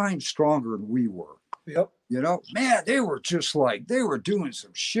 5 times stronger than we were. Yep. Man, they were just like, they were doing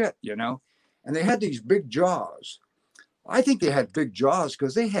some shit, and they had these big jaws. I think they had big jaws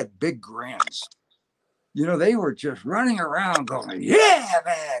because they had big grins. They were just running around going, yeah,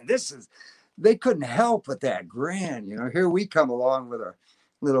 man, they couldn't help but that grin. Here we come along with a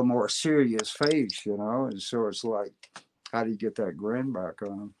little more serious face, and so it's like, how do you get that grin back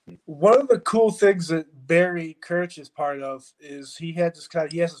on him? One of the cool things that Barry Kerch is part of is he has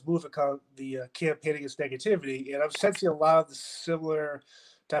this movement called the Campaign Against Negativity, and I'm sensing a lot of the similar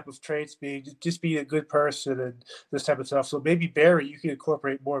type of traits, being a good person and this type of stuff. So maybe, Barry, you can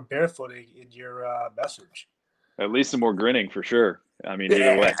incorporate more barefooting in your message. At least some more grinning for sure. I mean,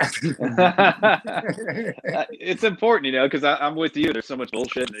 either way. It's important, because I'm with you. There's so much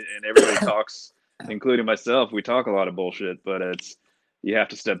bullshit, and everybody talks, including myself. We talk a lot of bullshit, but you have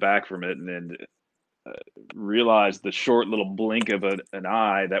to step back from it and realize the short little blink of an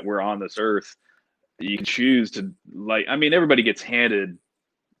eye that we're on this earth. You can choose to, everybody gets handed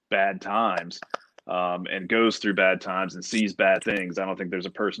bad times, and goes through bad times and sees bad things. I don't think there's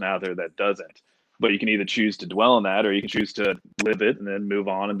a person out there that doesn't. But you can either choose to dwell on that, or you can choose to live it and then move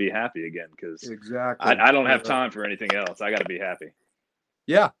on and be happy again. Because exactly, I don't have time for anything else. I got to be happy.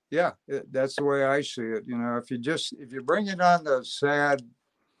 Yeah, that's the way I see it. If you're bringing on the sad,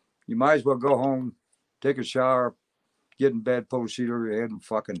 you might as well go home, take a shower, get in bed, pull a sheet over your head, and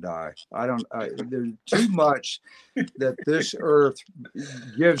fucking die. There's too much that this earth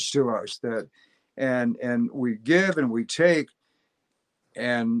gives to us, and we give and we take,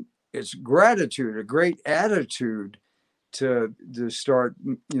 and it's gratitude, a great attitude to start,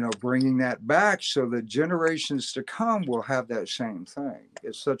 bringing that back so that generations to come will have that same thing.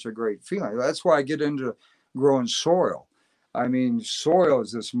 It's such a great feeling. That's why I get into growing soil. I mean, soil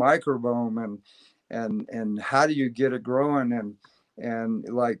is this microbiome, and how do you get it growing? And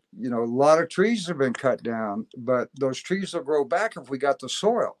like, a lot of trees have been cut down, but those trees will grow back if we got the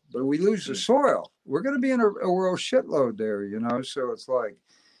soil. But we lose the soil, we're going to be in a real shitload there, So it's like,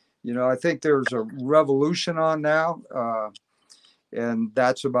 I think there's a revolution on now, and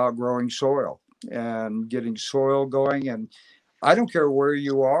that's about growing soil and getting soil going. And I don't care where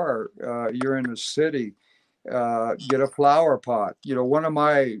you are, you're in a city, get a flower pot.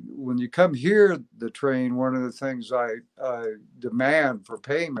 When you come here, the train, one of the things I demand for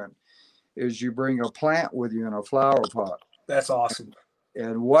payment is you bring a plant with you in a flower pot. That's awesome.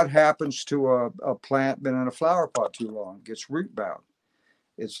 And what happens to a plant been in a flower pot too long? It gets root bound.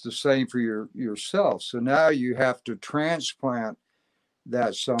 It's the same for yourself. So now you have to transplant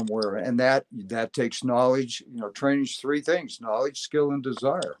that somewhere, and that takes knowledge. Training's 3 things: knowledge, skill, and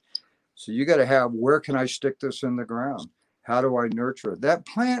desire. So you got to have, where can I stick this in the ground? How do I nurture it? That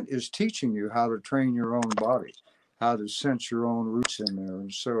plant is teaching you how to train your own body, how to sense your own roots in there.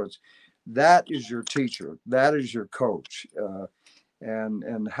 And so that is your teacher, that is your coach,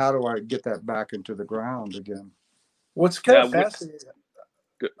 and how do I get that back into the ground again? What's kind of fascinating,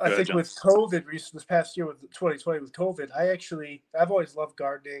 I think, with COVID this past year, with 2020 with COVID, I've always loved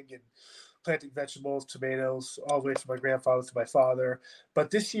gardening and planting vegetables, tomatoes, all the way from my grandfather to my father.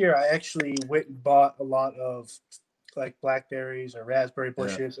 But this year, I actually went and bought a lot of like blackberries or raspberry Yeah.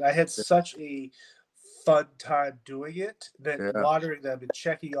 bushes. I had such a fun time doing it that Yeah. watering them and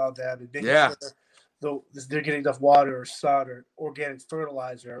checking on them and making Yeah. sure they're getting enough water or sun or organic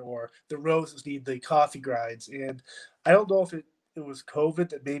fertilizer, or the roses need the coffee grinds. And I don't know if it was COVID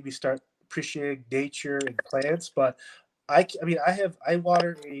that made me start appreciating nature and plants, but I mean, I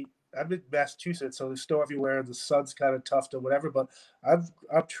water a. I'm in Massachusetts, so there's snow everywhere. The sun's kind of tough to whatever, but I'm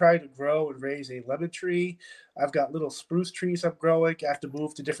trying to grow and raise a lemon tree. I've got little spruce trees I'm growing. I have to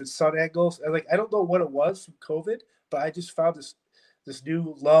move to different sun angles. And like I don't know what it was from COVID, but I just found this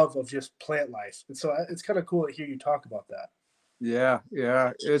new love of just plant life, and so it's kind of cool to hear you talk about that. Yeah.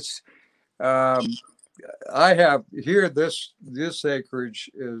 Yeah. It's I have here this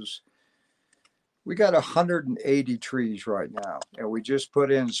acreage is we got 180 trees right now, and we just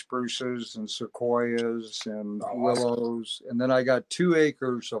put in spruces and sequoias and willows, and then I got 2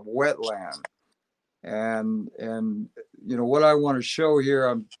 acres of wetland. And you know what I want to show here,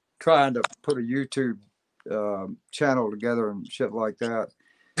 I'm trying to put a YouTube channel together and shit like that,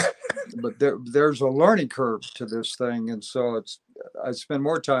 but there's a learning curve to this thing, and so I spend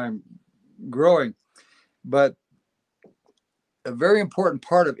more time growing. But a very important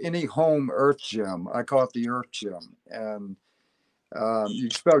part of any home earth gem, I call it the earth gem, and you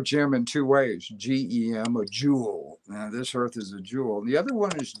spell gem in 2 ways: GEM, a jewel. Now this earth is a jewel, and the other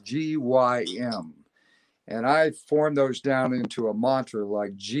one is GYM. And I formed those down into a mantra,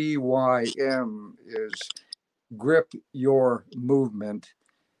 like GYM is grip your movement,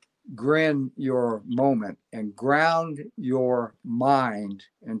 grin your moment, and ground your mind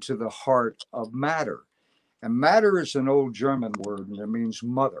into the heart of matter. And matter is an old German word, and it means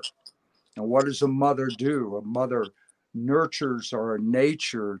mother. And what does a mother do? A mother nurtures our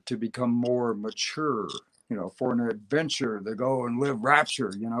nature to become more mature, you know, for an adventure, to go and live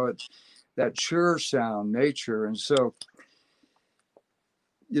rapture, you know, that sure sound nature. And so,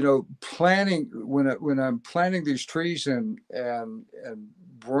 you know, planting, when I'm planting these trees and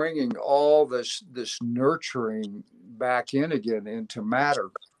bringing all this nurturing back in again into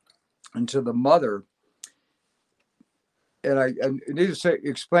matter, into the mother. And I need to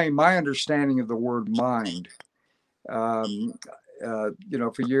explain my understanding of the word mind. You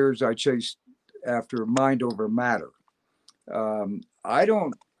know, for years I chased after mind over matter. I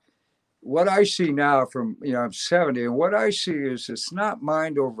don't. What I see now, from, you know, I'm 70, and what I see is it's not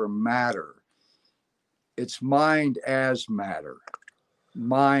mind over matter. It's mind as matter,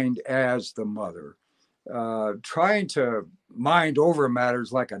 mind as the mother. Trying to mind over matter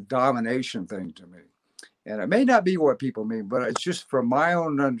is like a domination thing to me. And it may not be what people mean, but it's just from my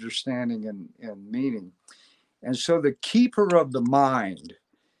own understanding and meaning. And so the keeper of the mind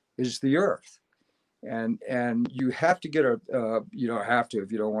is the earth. And you have to get you don't have to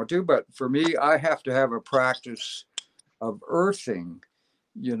if you don't want to, but for me, I have to have a practice of earthing,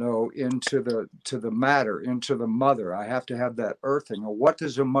 you know, into the matter, into the mother. I have to have that earthing. And what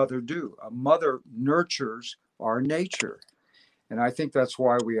does a mother do? A mother nurtures our nature. And I think that's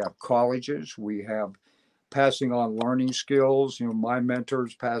why we have colleges. We have passing on learning skills. You know, my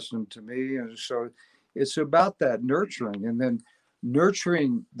mentors passed them to me. And so it's about that nurturing, and then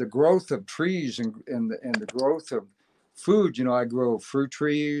nurturing the growth of trees and the growth of food. You know, I grow fruit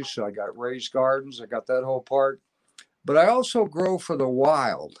trees. I got raised gardens. I got that whole part. But I also grow for the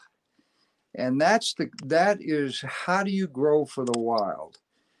wild. And that is, how do you grow for the wild?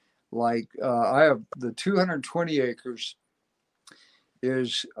 Like I have the 220 acres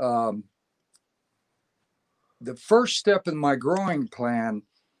is the first step in my growing plan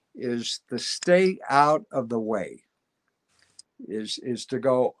is to stay out of the way, is to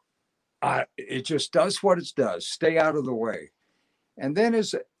go, it just does what it does, stay out of the way. And then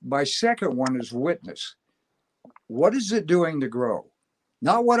my second one is witness. What is it doing to grow?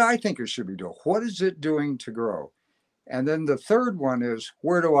 Not what I think it should be doing. What is it doing to grow? And then the third one is,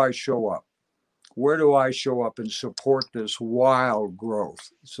 where do I show up? Where do I show up and support this wild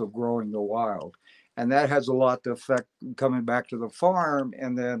growth? So growing the wild. And that has a lot to affect coming back to the farm.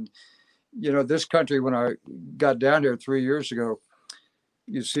 And then, you know, this country, when I got down here 3 years ago,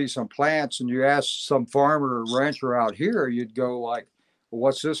 you see some plants and you ask some farmer or rancher out here, you'd go like, well,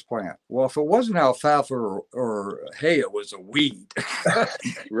 what's this plant? Well, if it wasn't alfalfa or hay, it was a weed.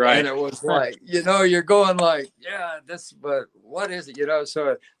 Right. And it was like, you know, you're going like, yeah, but what is it? You know,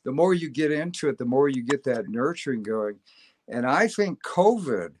 so the more you get into it, the more you get that nurturing going. And I think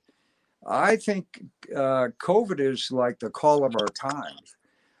COVID is like the call of our times.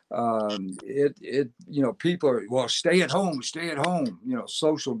 People are, well, stay at home,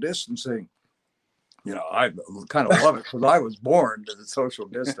 social distancing. I kind of love it because I was born to the social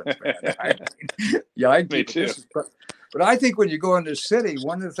distance, man. I Me keep a too. distance. But I think when you go into the city,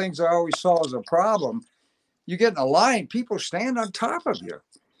 one of the things I always saw as a problem, you get in a line, people stand on top of you.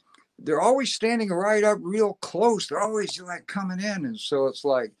 They're always standing right up real close. They're always like coming in. And so it's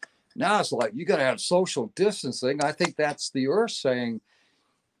like, now it's like, you got to have social distancing. I think that's the earth saying,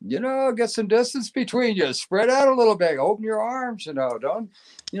 get some distance between you, spread out a little bit, open your arms, don't,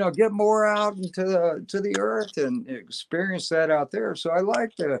 get more out into the earth and experience that out there. So I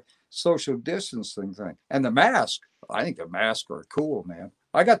like the social distancing thing. And the mask, I think the masks are cool, man.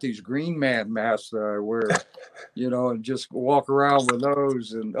 I got these green man masks that I wear, and just walk around with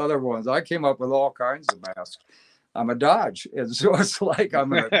those and other ones. I came up with all kinds of masks. I'm a Dodge. And so it's like, I'm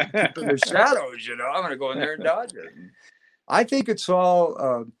going to keep in the shadows, I'm going to go in there and dodge it. And I think it's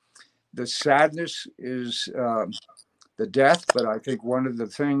all the sadness is the death, but I think one of the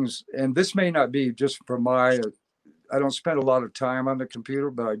things, and this may not be just from I don't spend a lot of time on the computer,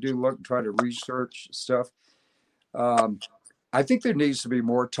 but I do look and try to research stuff. I think there needs to be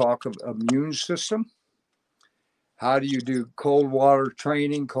more talk of immune system. How do you do cold water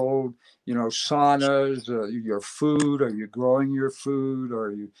training, saunas, your food? Are you growing your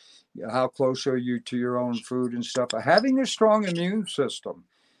food? How close are you to your own food and stuff? Having a strong immune system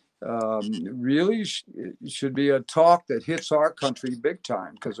really should be a talk that hits our country big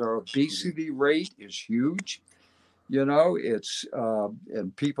time because our obesity rate is huge. It's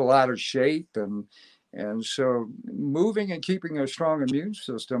and people out of shape and so moving and keeping a strong immune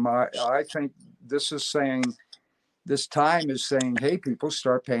system. I think this time is saying, hey, people,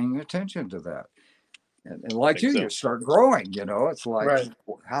 start paying attention to that. And like you start growing, it's like, right.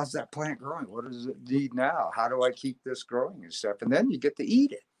 How's that plant growing? What does it need now? How do I keep this growing and stuff? And then you get to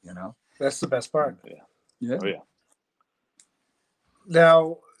eat it, That's the best part. Yeah. Oh, yeah.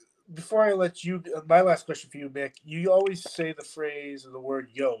 Now, before I let you, my last question for you, Mick, you always say the phrase or the word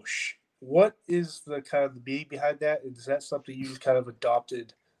yosh. What is the kind of the meaning behind that? Is that something you kind of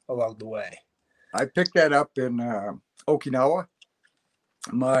adopted along the way? I picked that up in Okinawa.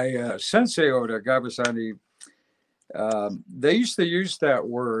 My sensei Oda Gabasani, they used to use that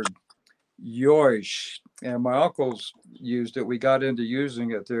word yoish, and my uncles used it. We got into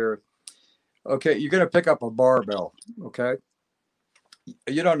using it there. Okay, you're going to pick up a barbell, okay?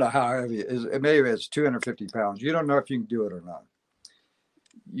 You don't know how heavy it is. Maybe it's 250 pounds. You don't know if you can do it or not.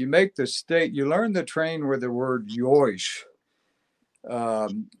 You make the state, you learn to train with the word yoish.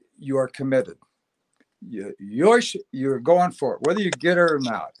 You are committed. Yoish, you're going for it, whether you get it or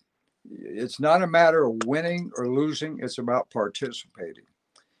not. It's not a matter of winning or losing. It's about participating.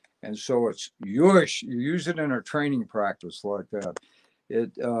 And so it's yoish. You use it in a training practice like that.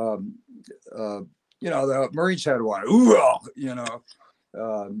 The Marines had one.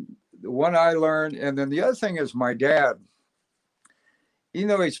 The one I learned, and then the other thing is my dad. Even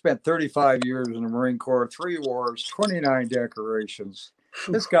though he spent 35 years in the Marine Corps, 3 wars, 29 decorations,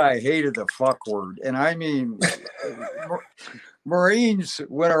 this guy hated the fuck word. And I mean, Marines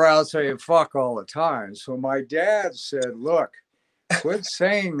went around saying fuck all the time. So my dad said, look, quit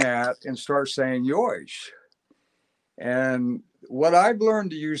saying that and start saying yoish. And what I've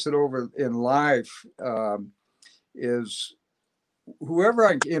learned to use it over in life is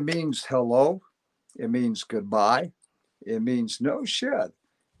it means hello, it means goodbye, it means no shit,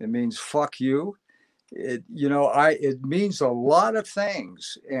 it means fuck you. It means a lot of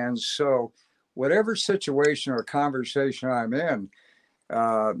things. And so whatever situation or conversation I'm in,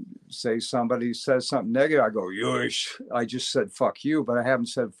 say somebody says something negative, I go, yoish. I just said fuck you, but I haven't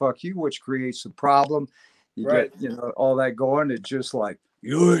said fuck you, which creates a problem. You right. Get, all that going. It's just like,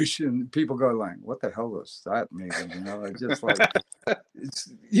 yoish. And people go like, what the hell does that mean? It's just like,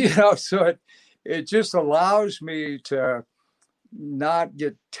 so it just allows me to not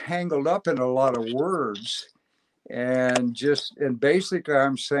get tangled up in a lot of words and basically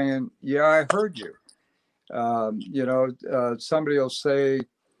I'm saying, yeah, I heard you. Somebody will say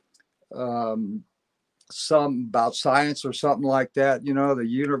something about science or something like that. The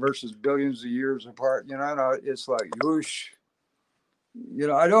universe is billions of years apart. It's like, whoosh.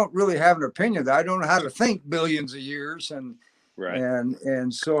 I don't really have an opinion. I don't know how to think billions of years. And right.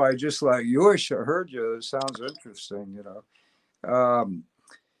 And so I just like, whoosh, I heard you. It sounds interesting,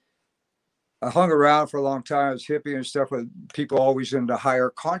 I hung around for a long time as hippie and stuff with people always into higher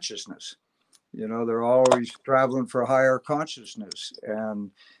consciousness. They're always traveling for higher consciousness, and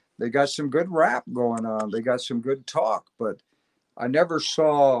they got some good rap going on. They got some good talk, but I never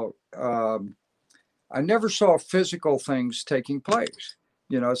saw physical things taking place.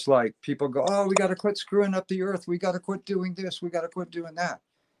 It's like people go, oh, we got to quit screwing up the earth. We got to quit doing this. We got to quit doing that.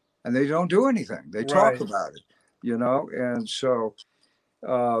 And they don't do anything. They talk about it, And so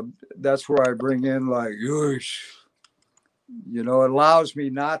that's where I bring in like, it allows me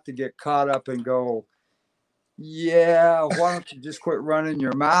not to get caught up and go, yeah, why don't you just quit running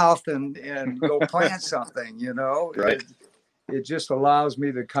your mouth and go plant something, Right. It just allows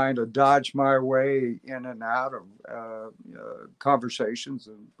me to kind of dodge my way in and out of conversations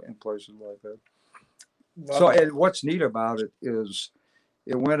and places like that. So, and what's neat about it is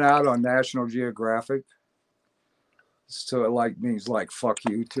it went out on National Geographic. So it means fuck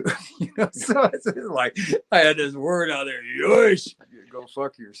you too. So it's like I had this word out there, yoish, go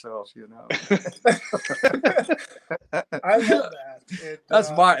fuck yourself, I love that.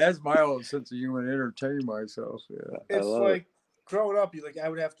 That's my own sense of humor to entertain myself. Yeah. It's like growing up, I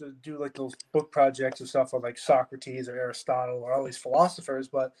would have to do those book projects and stuff on Socrates or Aristotle or all these philosophers.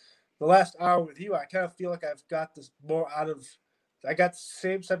 But the last hour with you, I kind of feel like I've got this more I got the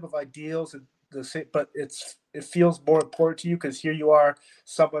same type of ideals and the same, but it feels more important to you because here you are,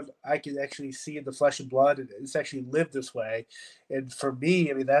 someone I can actually see in the flesh and blood, and it's actually lived this way. And for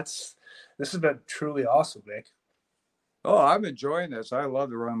me, this has been truly awesome, Mick. Oh, I'm enjoying this. I love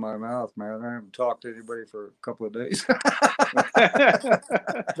to run my mouth, man. I haven't talked to anybody for a couple of days.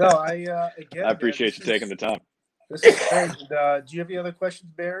 No, I appreciate you taking the time. This is great. And, do you have any other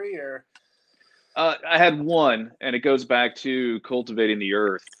questions, Barry? Or I had one, and it goes back to cultivating the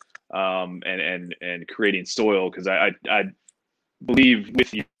earth and creating soil, because I believe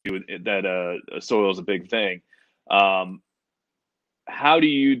with you that soil is a big thing. How do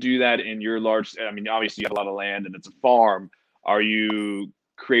you do that in your large? I mean, obviously you have a lot of land and it's a farm. Are you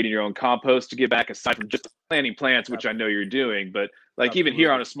creating your own compost to give back aside from just planting plants, which I know you're doing? But even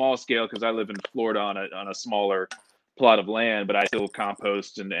here on a small scale, because I live in Florida on a smaller plot of land, but I still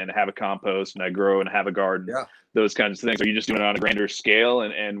compost and have a compost, and I grow and have a garden. Those kinds of things. Are you just doing it on a grander scale?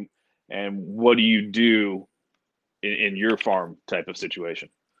 And what do you do in your farm type of situation?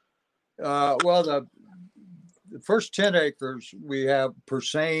 Well, the first 10 acres, we have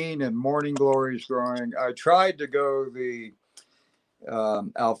Persane and morning glories growing. I tried to go the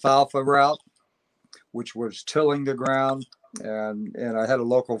alfalfa route, which was tilling the ground. And I had a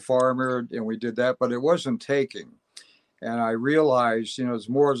local farmer and we did that, but it wasn't taking. And I realized, as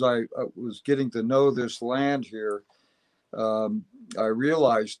more as I was getting to know this land here, I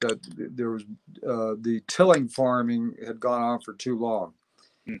realized that there was the tilling farming had gone on for too long.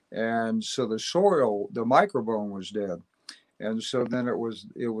 And so the soil, the microbiome was dead. And so then it was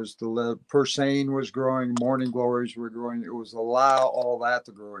the Persane was growing, morning glories were growing. It was allow all that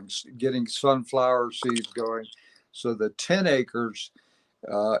to grow and getting sunflower seeds going. So the 10 acres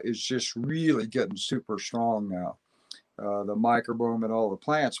is just really getting super strong now. The microbiome and all the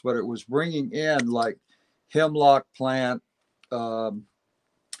plants, but it was bringing in like hemlock plant.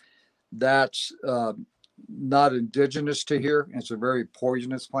 That's not indigenous to here. It's a very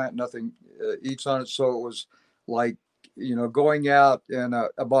poisonous plant. Nothing eats on it. So it was like, going out and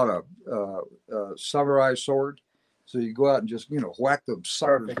about a samurai sword. So you go out and just, whack them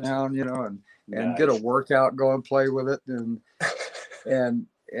suckers down, and nice. Get a workout, go and play with it. And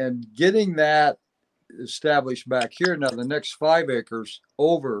getting that established back here. Now the next 5 acres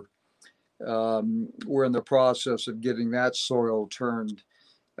over, we're in the process of getting that soil turned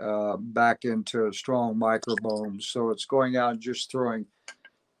back into a strong microbiome. So it's going out and just throwing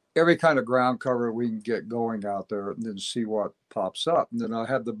every kind of ground cover we can get going out there and then see what pops up. And then I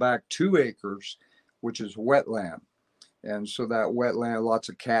have the back 2 acres, which is wetland. And so that wetland, lots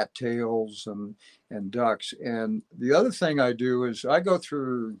of cattails and ducks. And the other thing I do is I go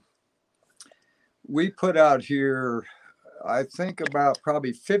through, we put out here, I think about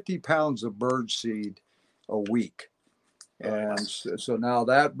probably 50 pounds of bird seed a week. And so now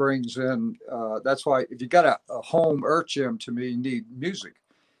that brings in, that's why if you got a home earth gym, to me, you need music.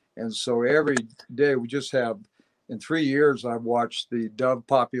 And so every day we just have, in 3 years, I've watched the dove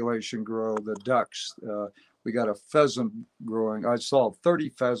population grow, the ducks. We got a pheasant growing. I saw 30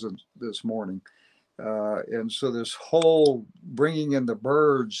 pheasants this morning. And so this whole bringing in the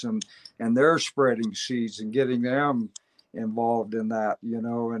birds and they're spreading seeds and getting them involved in that,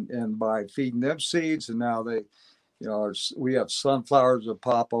 and by feeding them seeds. And now they, we have sunflowers that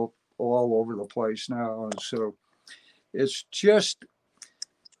pop up all over the place now. And so it's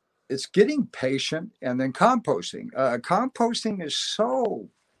getting patient. And then composting. Composting is so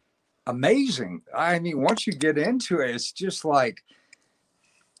amazing. I mean, once you get into it, it's just like,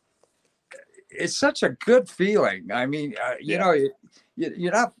 it's such a good feeling. I mean, you know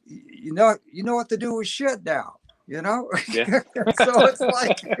what to do with shit now. you know? Yeah. So it's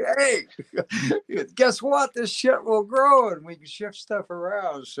like, hey, guess what? This shit will grow and we can shift stuff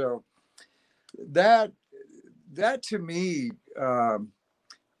around. So that to me,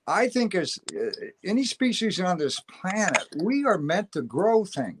 I think as any species on this planet, we are meant to grow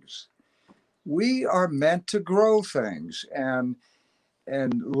things. We are meant to grow things, and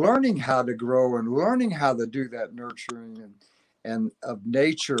learning how to grow and learning how to do that nurturing and of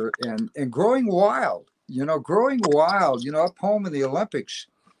nature and growing wild. Growing wild. Up home in the Olympics,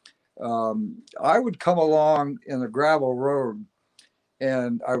 I would come along in the gravel road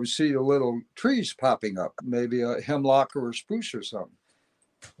and I would see the little trees popping up, maybe a hemlock or a spruce or something.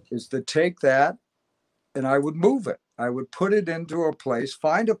 Is to take that and I would move it. I would put it into a place,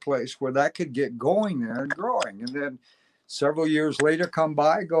 find a place where that could get going there and growing. And then several years later, come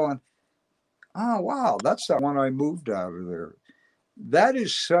by going, oh, wow, that's that one I moved out of there. That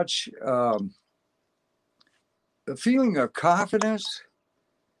is such a feeling of confidence.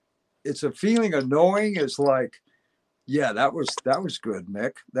 It's a feeling of knowing. It's like, yeah, that was good,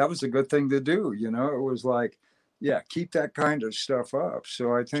 Mick. That was a good thing to do. It was like, yeah, keep that kind of stuff up.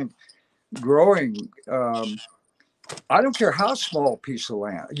 So I think growing, I don't care how small a piece of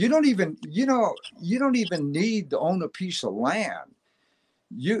land. You don't even need to own a piece of land.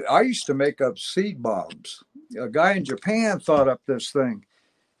 I used to make up seed bombs. A guy in Japan thought up this thing.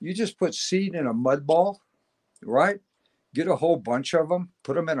 You just put seed in a mud ball, right? Get a whole bunch of them,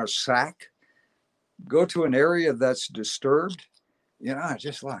 put them in a sack, go to an area that's disturbed,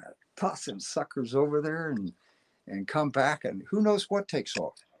 just like tossing suckers over there and come back, and who knows what takes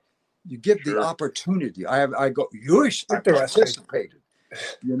off. You give the opportunity. I go, yes, I participated,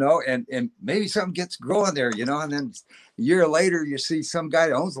 and maybe something gets growing there, and then a year later you see some guy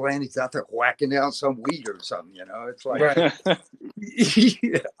that owns land, he's out there whacking down some weed or something, It's like, right.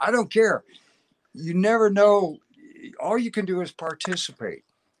 I don't care. You never know. All you can do is participate.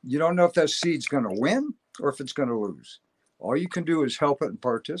 You don't know if that seed's going to win or if it's going to lose. All you can do is help it and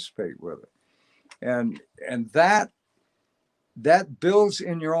participate with it. And that builds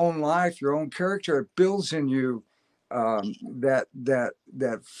in your own life, your own character. It builds in you that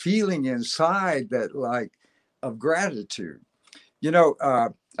feeling inside that like of gratitude. I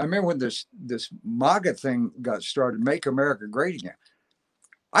remember when this MAGA thing got started, Make America Great Again.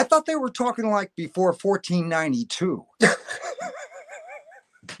 I thought they were talking like before 1492.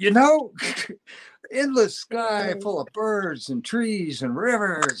 Endless sky full of birds and trees and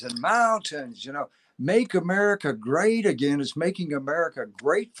rivers and mountains, Make America Great Again is making America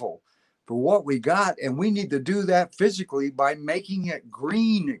grateful for what we got. And we need to do that physically by making it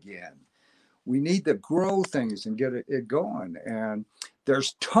green again. We need to grow things and get it going. And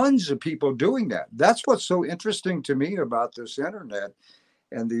there's tons of people doing that. That's what's so interesting to me about this internet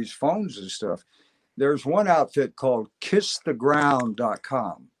and these phones and stuff. There's one outfit called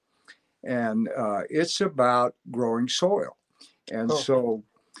kisstheground.com. And it's about growing soil. And so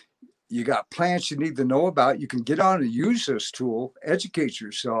you got plants you need to know about. You can get on and use this tool, educate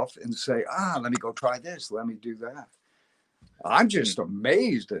yourself and say, let me go try this. Let me do that. I'm just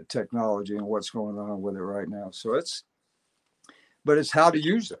amazed at technology and what's going on with it right now. So it's how to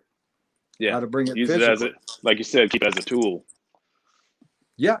use it. Yeah. How to bring it use physically. it as like you said, keep it as a tool.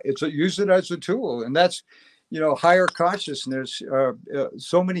 Yeah. Use it as a tool. And that's, higher consciousness.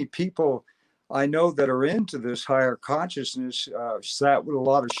 So many people I know that are into this higher consciousness, sat with a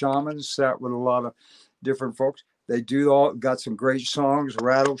lot of shamans, sat with a lot of different folks. They got some great songs,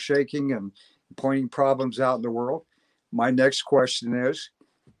 rattle shaking and pointing problems out in the world. My next question is,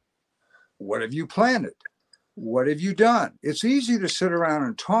 what have you planted? What have you done? It's easy to sit around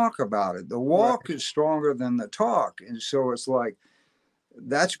and talk about it. The walk is stronger than the talk. And so it's like,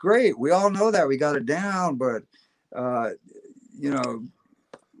 that's great. We all know that. We got it down. But,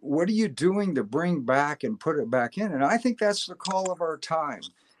 what are you doing to bring back and put it back in? And I think that's the call of our time,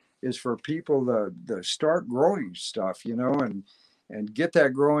 is for people to start growing stuff, and get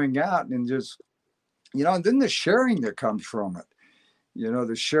that growing out and just, and then the sharing that comes from it,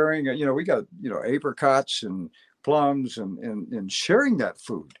 the sharing, we got, apricots and plums and sharing that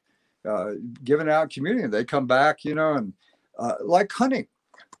food, giving out community. They come back, and like hunting.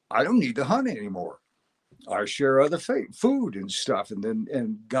 I don't need to hunt anymore. I share other food and stuff.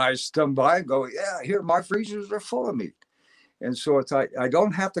 And guys come by and go, yeah, here, my freezers are full of meat. And so it's, I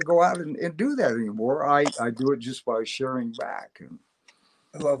don't have to go out and do that anymore. I do it just by sharing back. And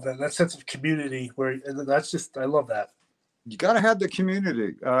I love that sense of community I love that. You got to have the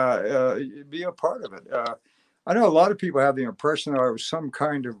community, be a part of it. I know a lot of people have the impression that I was some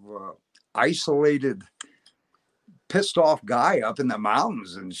kind of isolated pissed off guy up in the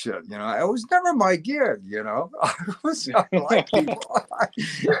mountains and shit. You know, it was never my gig. You know, I like people.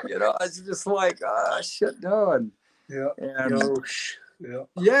 You know, I was just like, shit, no, and Yosh.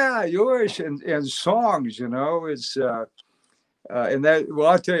 Yosh and songs. You know, it's and that. Well,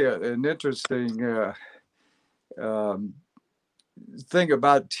 I'll tell you an interesting thing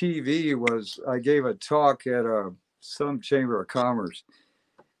about TV was I gave a talk at some chamber of commerce.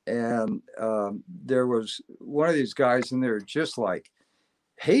 And there was one of these guys in there just like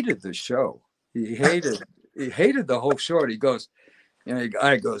hated the show. He hated the whole show. And he goes, you know,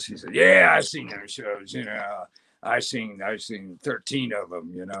 he said, yeah, I've seen their shows, you know, I've seen 13 of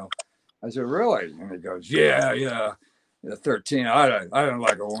them, you know. I said, really? And he goes, yeah, the 13. I don't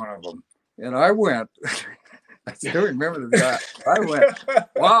like one of them. And I went, I still remember the guy. I went,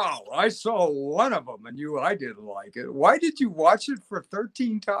 wow, I saw one of them and I didn't like it. Why did you watch it for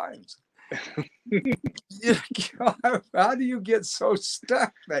 13 times? How do you get so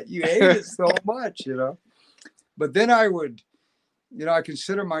stuck that you hate it so much, you know? But then I would, you know, I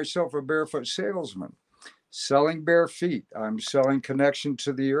consider myself a barefoot salesman, selling bare feet. I'm selling connection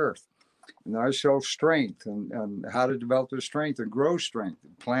to the earth. And I sell strength and how to develop the strength and grow strength,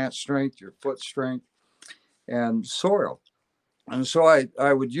 plant strength, your foot strength, and soil. And so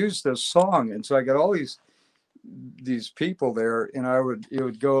I would use this song. And so I got all these people there, and it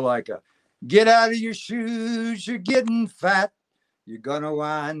would go like get out of your shoes, you're getting fat. You're gonna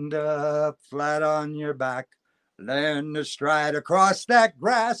wind up flat on your back. Learn to stride across that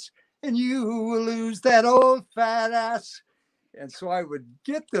grass, and you will lose that old fat ass. And so I would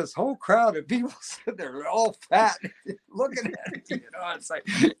get this whole crowd of people sitting there all fat looking at it. You know, it's like,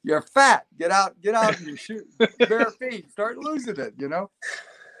 you're fat. Get out in your shoes, bare feet. Start losing it, you know?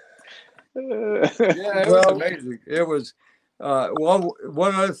 Yeah, it was amazing. It was,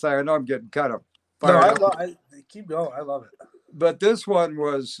 one other thing, I know I'm getting kind of fired up. Keep going. I love it. But this one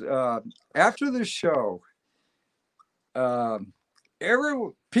was, after the show,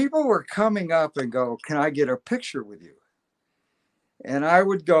 people were coming up and go, can I get a picture with you? And I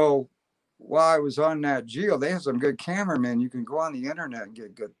would go, while I was on Nat Geo, they have some good cameramen. You can go on the internet and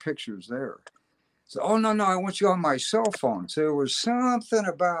get good pictures there. So, oh, no, I want you on my cell phone. So it was something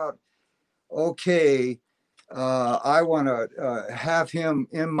about, okay, I want to have him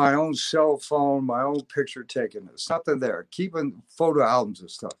in my own cell phone, my own picture taken. Something there, keeping photo albums and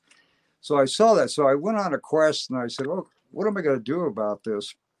stuff. So I saw that. So I went on a quest and I said, oh, what am I going to do about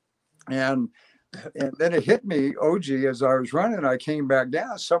this? And then it hit me, OG, as I was running, I came back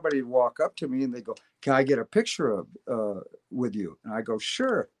down. Somebody would walk up to me and they go, can I get a picture of with you? And I go,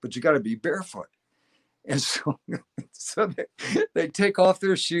 sure, but you got to be barefoot. And so they take off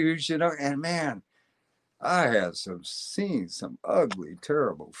their shoes, you know, and man, I have seen some ugly,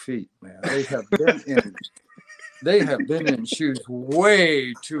 terrible feet, man. They have been in shoes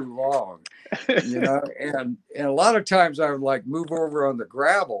way too long, you know, and a lot of times I would like move over on the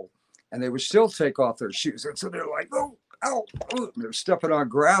gravel and they would still take off their shoes. And so they're like, oh, ow, oh, and they're stepping on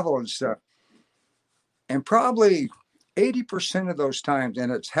gravel and stuff. And probably 80% of those times,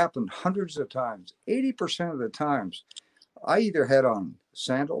 and it's happened hundreds of times, 80% of the times, I either had on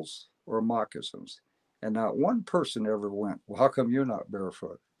sandals or moccasins. And not one person ever went, well, how come you're not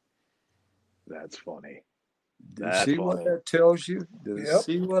barefoot? That's funny. Do you see what that tells you? Do you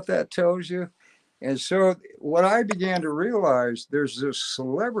see what that tells you? And so what I began to realize, there's this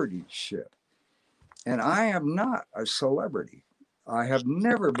celebrity shit. And I am not a celebrity. I have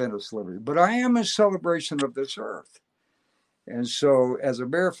never been a celebrity, but I am a celebration of this earth. And so as a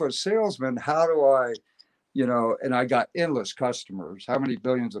barefoot salesman, how do I, you know, and I got endless customers. How many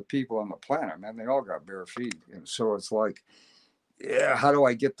billions of people on the planet, man? They all got bare feet. And so it's like, yeah, how do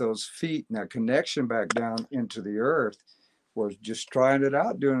I get those feet and that connection back down into the earth? Was just trying it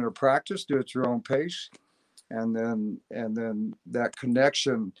out, doing it a practice, do it at your own pace. And then that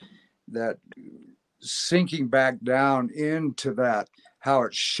connection, that sinking back down into that, how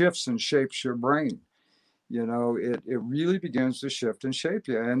it shifts and shapes your brain. You know, it really begins to shift and shape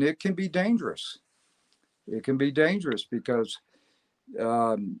you. And it can be dangerous. It can be dangerous because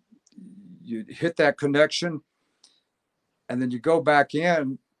you hit that connection and then you go back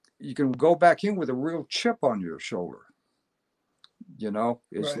in, you can go back in with a real chip on your shoulder. You know,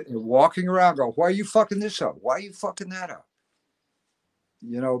 it's right. Walking around, go, why are you fucking this up? Why are you fucking that up?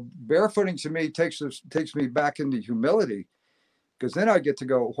 You know, barefooting to me takes me back into humility, because then I get to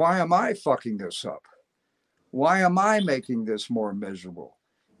go, why am I fucking this up? Why am I making this more miserable?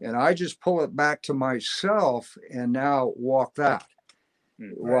 And I just pull it back to myself and now walk that.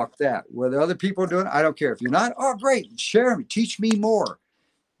 Walk that. Whether other people are doing it, I don't care. If you're not, oh, great, share me, teach me more.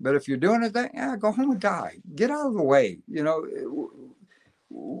 But if you're doing it, then go home and die. Get out of the way.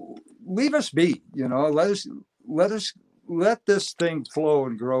 Leave us be. Let this thing flow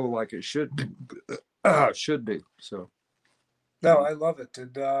and grow like it should be. So. No, I love it.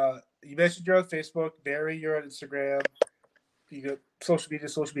 And you mentioned you're on Facebook. Barry, you're on Instagram. You got social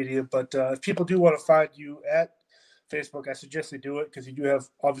media. But if people do want to find you at Facebook, I suggest they do it because you do have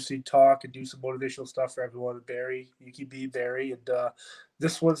obviously talk and do some motivational stuff for everyone. And Barry, you can be Barry. And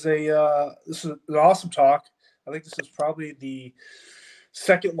this was an awesome talk. I think this is probably the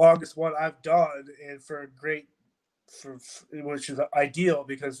second longest one I've done, and which is ideal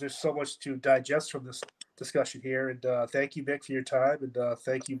because there's so much to digest from this discussion here. And thank you, Mick, for your time, and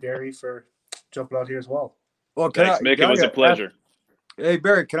thank you, Barry, for jumping out here as well. Well, thanks, Mick. It was a pleasure. Hey,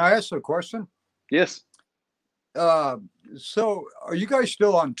 Barry, can I ask a question? Yes. So are you guys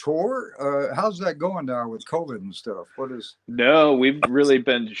still on tour? How's that going now with COVID and stuff? No, we've really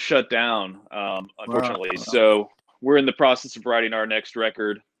been shut down, unfortunately. Wow. So we're in the process of writing our next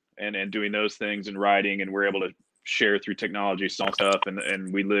record and doing those things and writing, and we're able to share through technology, song stuff.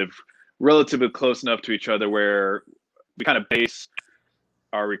 And we live relatively close enough to each other where we kind of base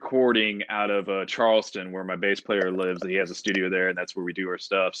our recording out of Charleston, where my bass player lives. He has a studio there, and that's where we do our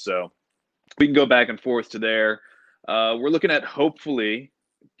stuff. So we can go back and forth to there. We're looking at hopefully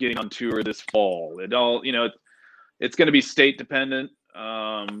getting on tour this fall. It's going to be state dependent.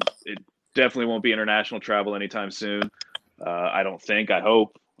 It definitely won't be international travel anytime soon. I don't think. I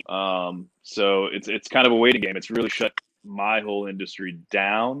hope. So it's kind of a waiting game. It's really shut my whole industry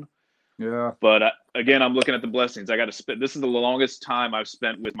down. Yeah. But again, I'm looking at the blessings. I got to spend. This is the longest time I've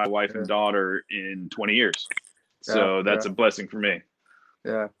spent with my wife and daughter in 20 years. So that's a blessing for me.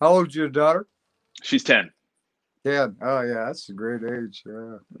 Yeah. How old is your daughter? She's 10. 10. Oh yeah, that's a great age.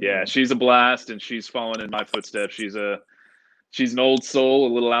 Yeah, she's a blast, and she's following in my footsteps. She's an old soul,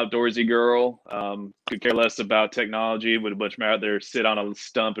 a little outdoorsy girl. Could care less about technology. Would much rather sit on a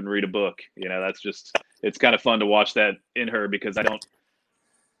stump and read a book. It's kind of fun to watch that in her, because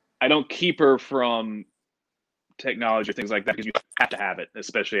I don't keep her from technology or things like that, because you have to have it,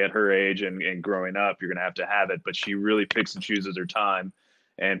 especially at her age and growing up. You're going to have it, but she really picks and chooses her time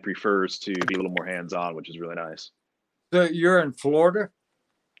and prefers to be a little more hands-on, which is really nice. So you're in Florida?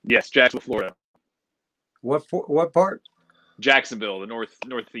 Yes, Jacksonville, Florida. What part? Jacksonville, the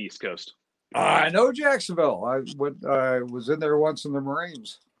northeast coast. I know Jacksonville. I was in there once in the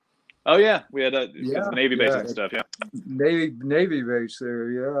Marines. Oh yeah, we had the Navy base and stuff. Yeah, Navy base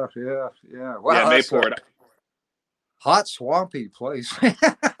there. Yeah. Wow, yeah, Mayport. Hot, swampy place.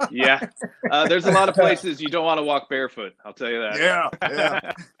 Yeah, there's a lot of places you don't want to walk barefoot. I'll tell you that.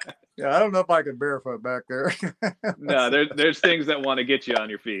 Yeah. Yeah, I don't know if I could barefoot back there. No, there's things that want to get you on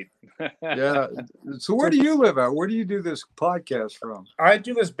your feet. Yeah. So where do you live at? Where do you do this podcast from? I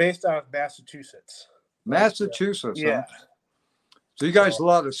do this based out of Massachusetts. Massachusetts. Yeah. Huh? So you guys a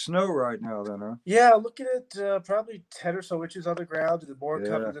lot of snow right now then, huh? Yeah, looking at probably 10 or so inches on the ground, and the more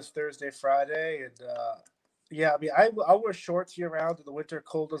coming this Thursday, Friday. And yeah, I mean, I wear shorts year round in the winter.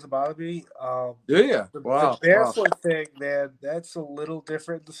 Cold doesn't bother me. Do you? The barefoot thing, man, that's a little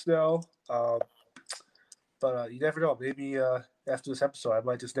different in the snow. But you never know. Maybe after this episode, I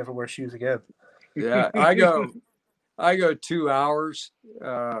might just never wear shoes again. Yeah, I go 2 hours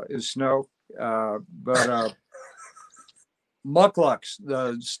in snow, but mucklucks,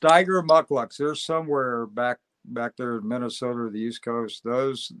 the Steiger mucklucks, they're somewhere back there in Minnesota or the East Coast.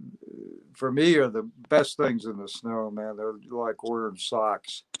 Those, for me, are the best things in the snow, man. They're like wearing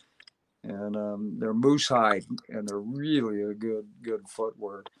socks, and they're moose hide, and they're really a good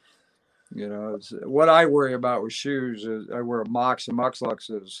footwear. It's, what I worry about with shoes is I wear a Mox, and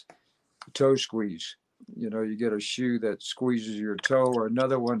Mucklucks is toe squeeze. You get a shoe that squeezes your toe, or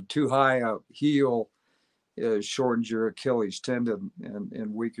another one too high up heel shortens your Achilles tendon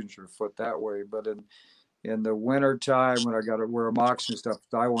and weakens your foot that way. But in the winter time, when I got to wear a Mox and stuff,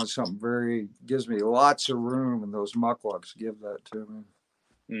 I want something gives me lots of room, and those Mucklucks give that to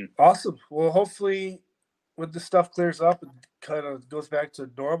me. Awesome. Well, hopefully when this stuff clears up and kind of goes back to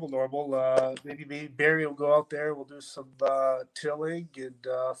normal, maybe Barry will go out there. We'll do some tilling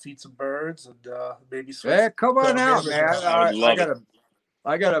and feed some birds, and maybe some. Yeah, come on out, man.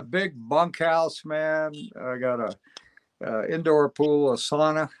 I got a big bunkhouse, man. I got a indoor pool, a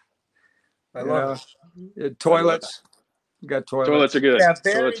sauna. I love it. Toilets. You got toilets. Toilets are good. Yeah,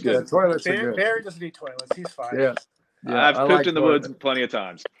 toilets good. Toilets are good. Barry doesn't need toilets. He's fine. Yeah. I've pooped in the woods plenty of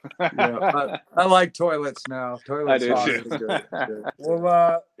times. I like toilets now. Toilets. I do too. Good.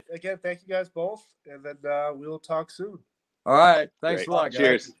 Well, again, thank you guys both, and then we'll talk soon. All right. Thanks a lot, guys.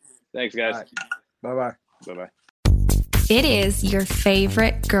 Cheers. Thanks, guys. Right. Bye-bye. Bye-bye. It is your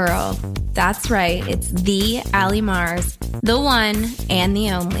favorite girl. That's right, it's the Allie Mars, the one and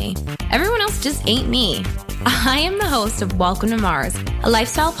the only. Everyone else just ain't me. I am the host of Welcome to Mars, a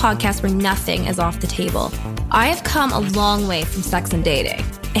lifestyle podcast where nothing is off the table. I have come a long way from sex and dating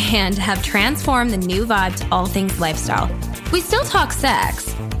and have transformed the new vibe to all things lifestyle. We still talk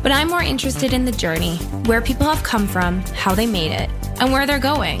sex, but I'm more interested in the journey, where people have come from, how they made it, and where they're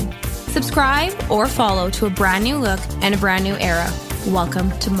going. Subscribe or follow to a brand new look and a brand new era. Welcome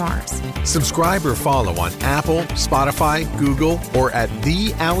to Mars. Subscribe or follow on Apple, Spotify, Google, or at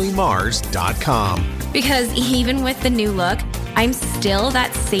thealliemars.com. Because even with the new look, I'm still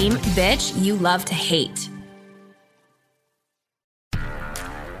that same bitch you love to hate.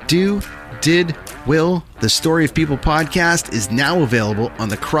 Will, the Story of People podcast is now available on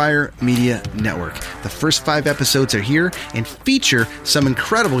the Crier Media Network. The first 5 episodes are here and feature some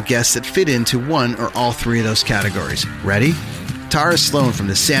incredible guests that fit into one or all 3 of those categories. Ready? Tara Sloan from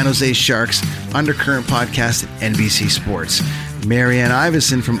the San Jose Sharks Undercurrent podcast at NBC Sports. Marianne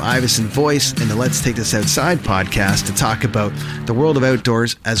Iveson from Iveson Voice and the Let's Take This Outside podcast to talk about the world of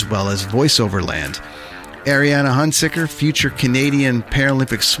outdoors as well as voiceover land. Ariana Hunsicker, future Canadian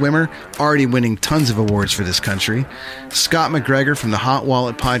Paralympic swimmer, already winning tons of awards for this country. Scott McGregor from the Hot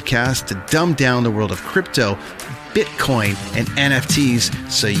Wallet podcast to dumb down the world of crypto, Bitcoin, and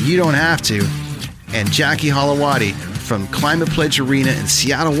NFTs so you don't have to. And Jackie Holowati from Climate Pledge Arena in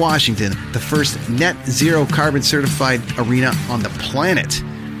Seattle, Washington, the first net zero carbon certified arena on the planet.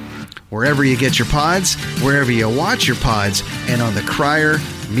 Wherever you get your pods, wherever you watch your pods, and on the Crier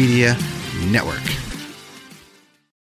Media Network.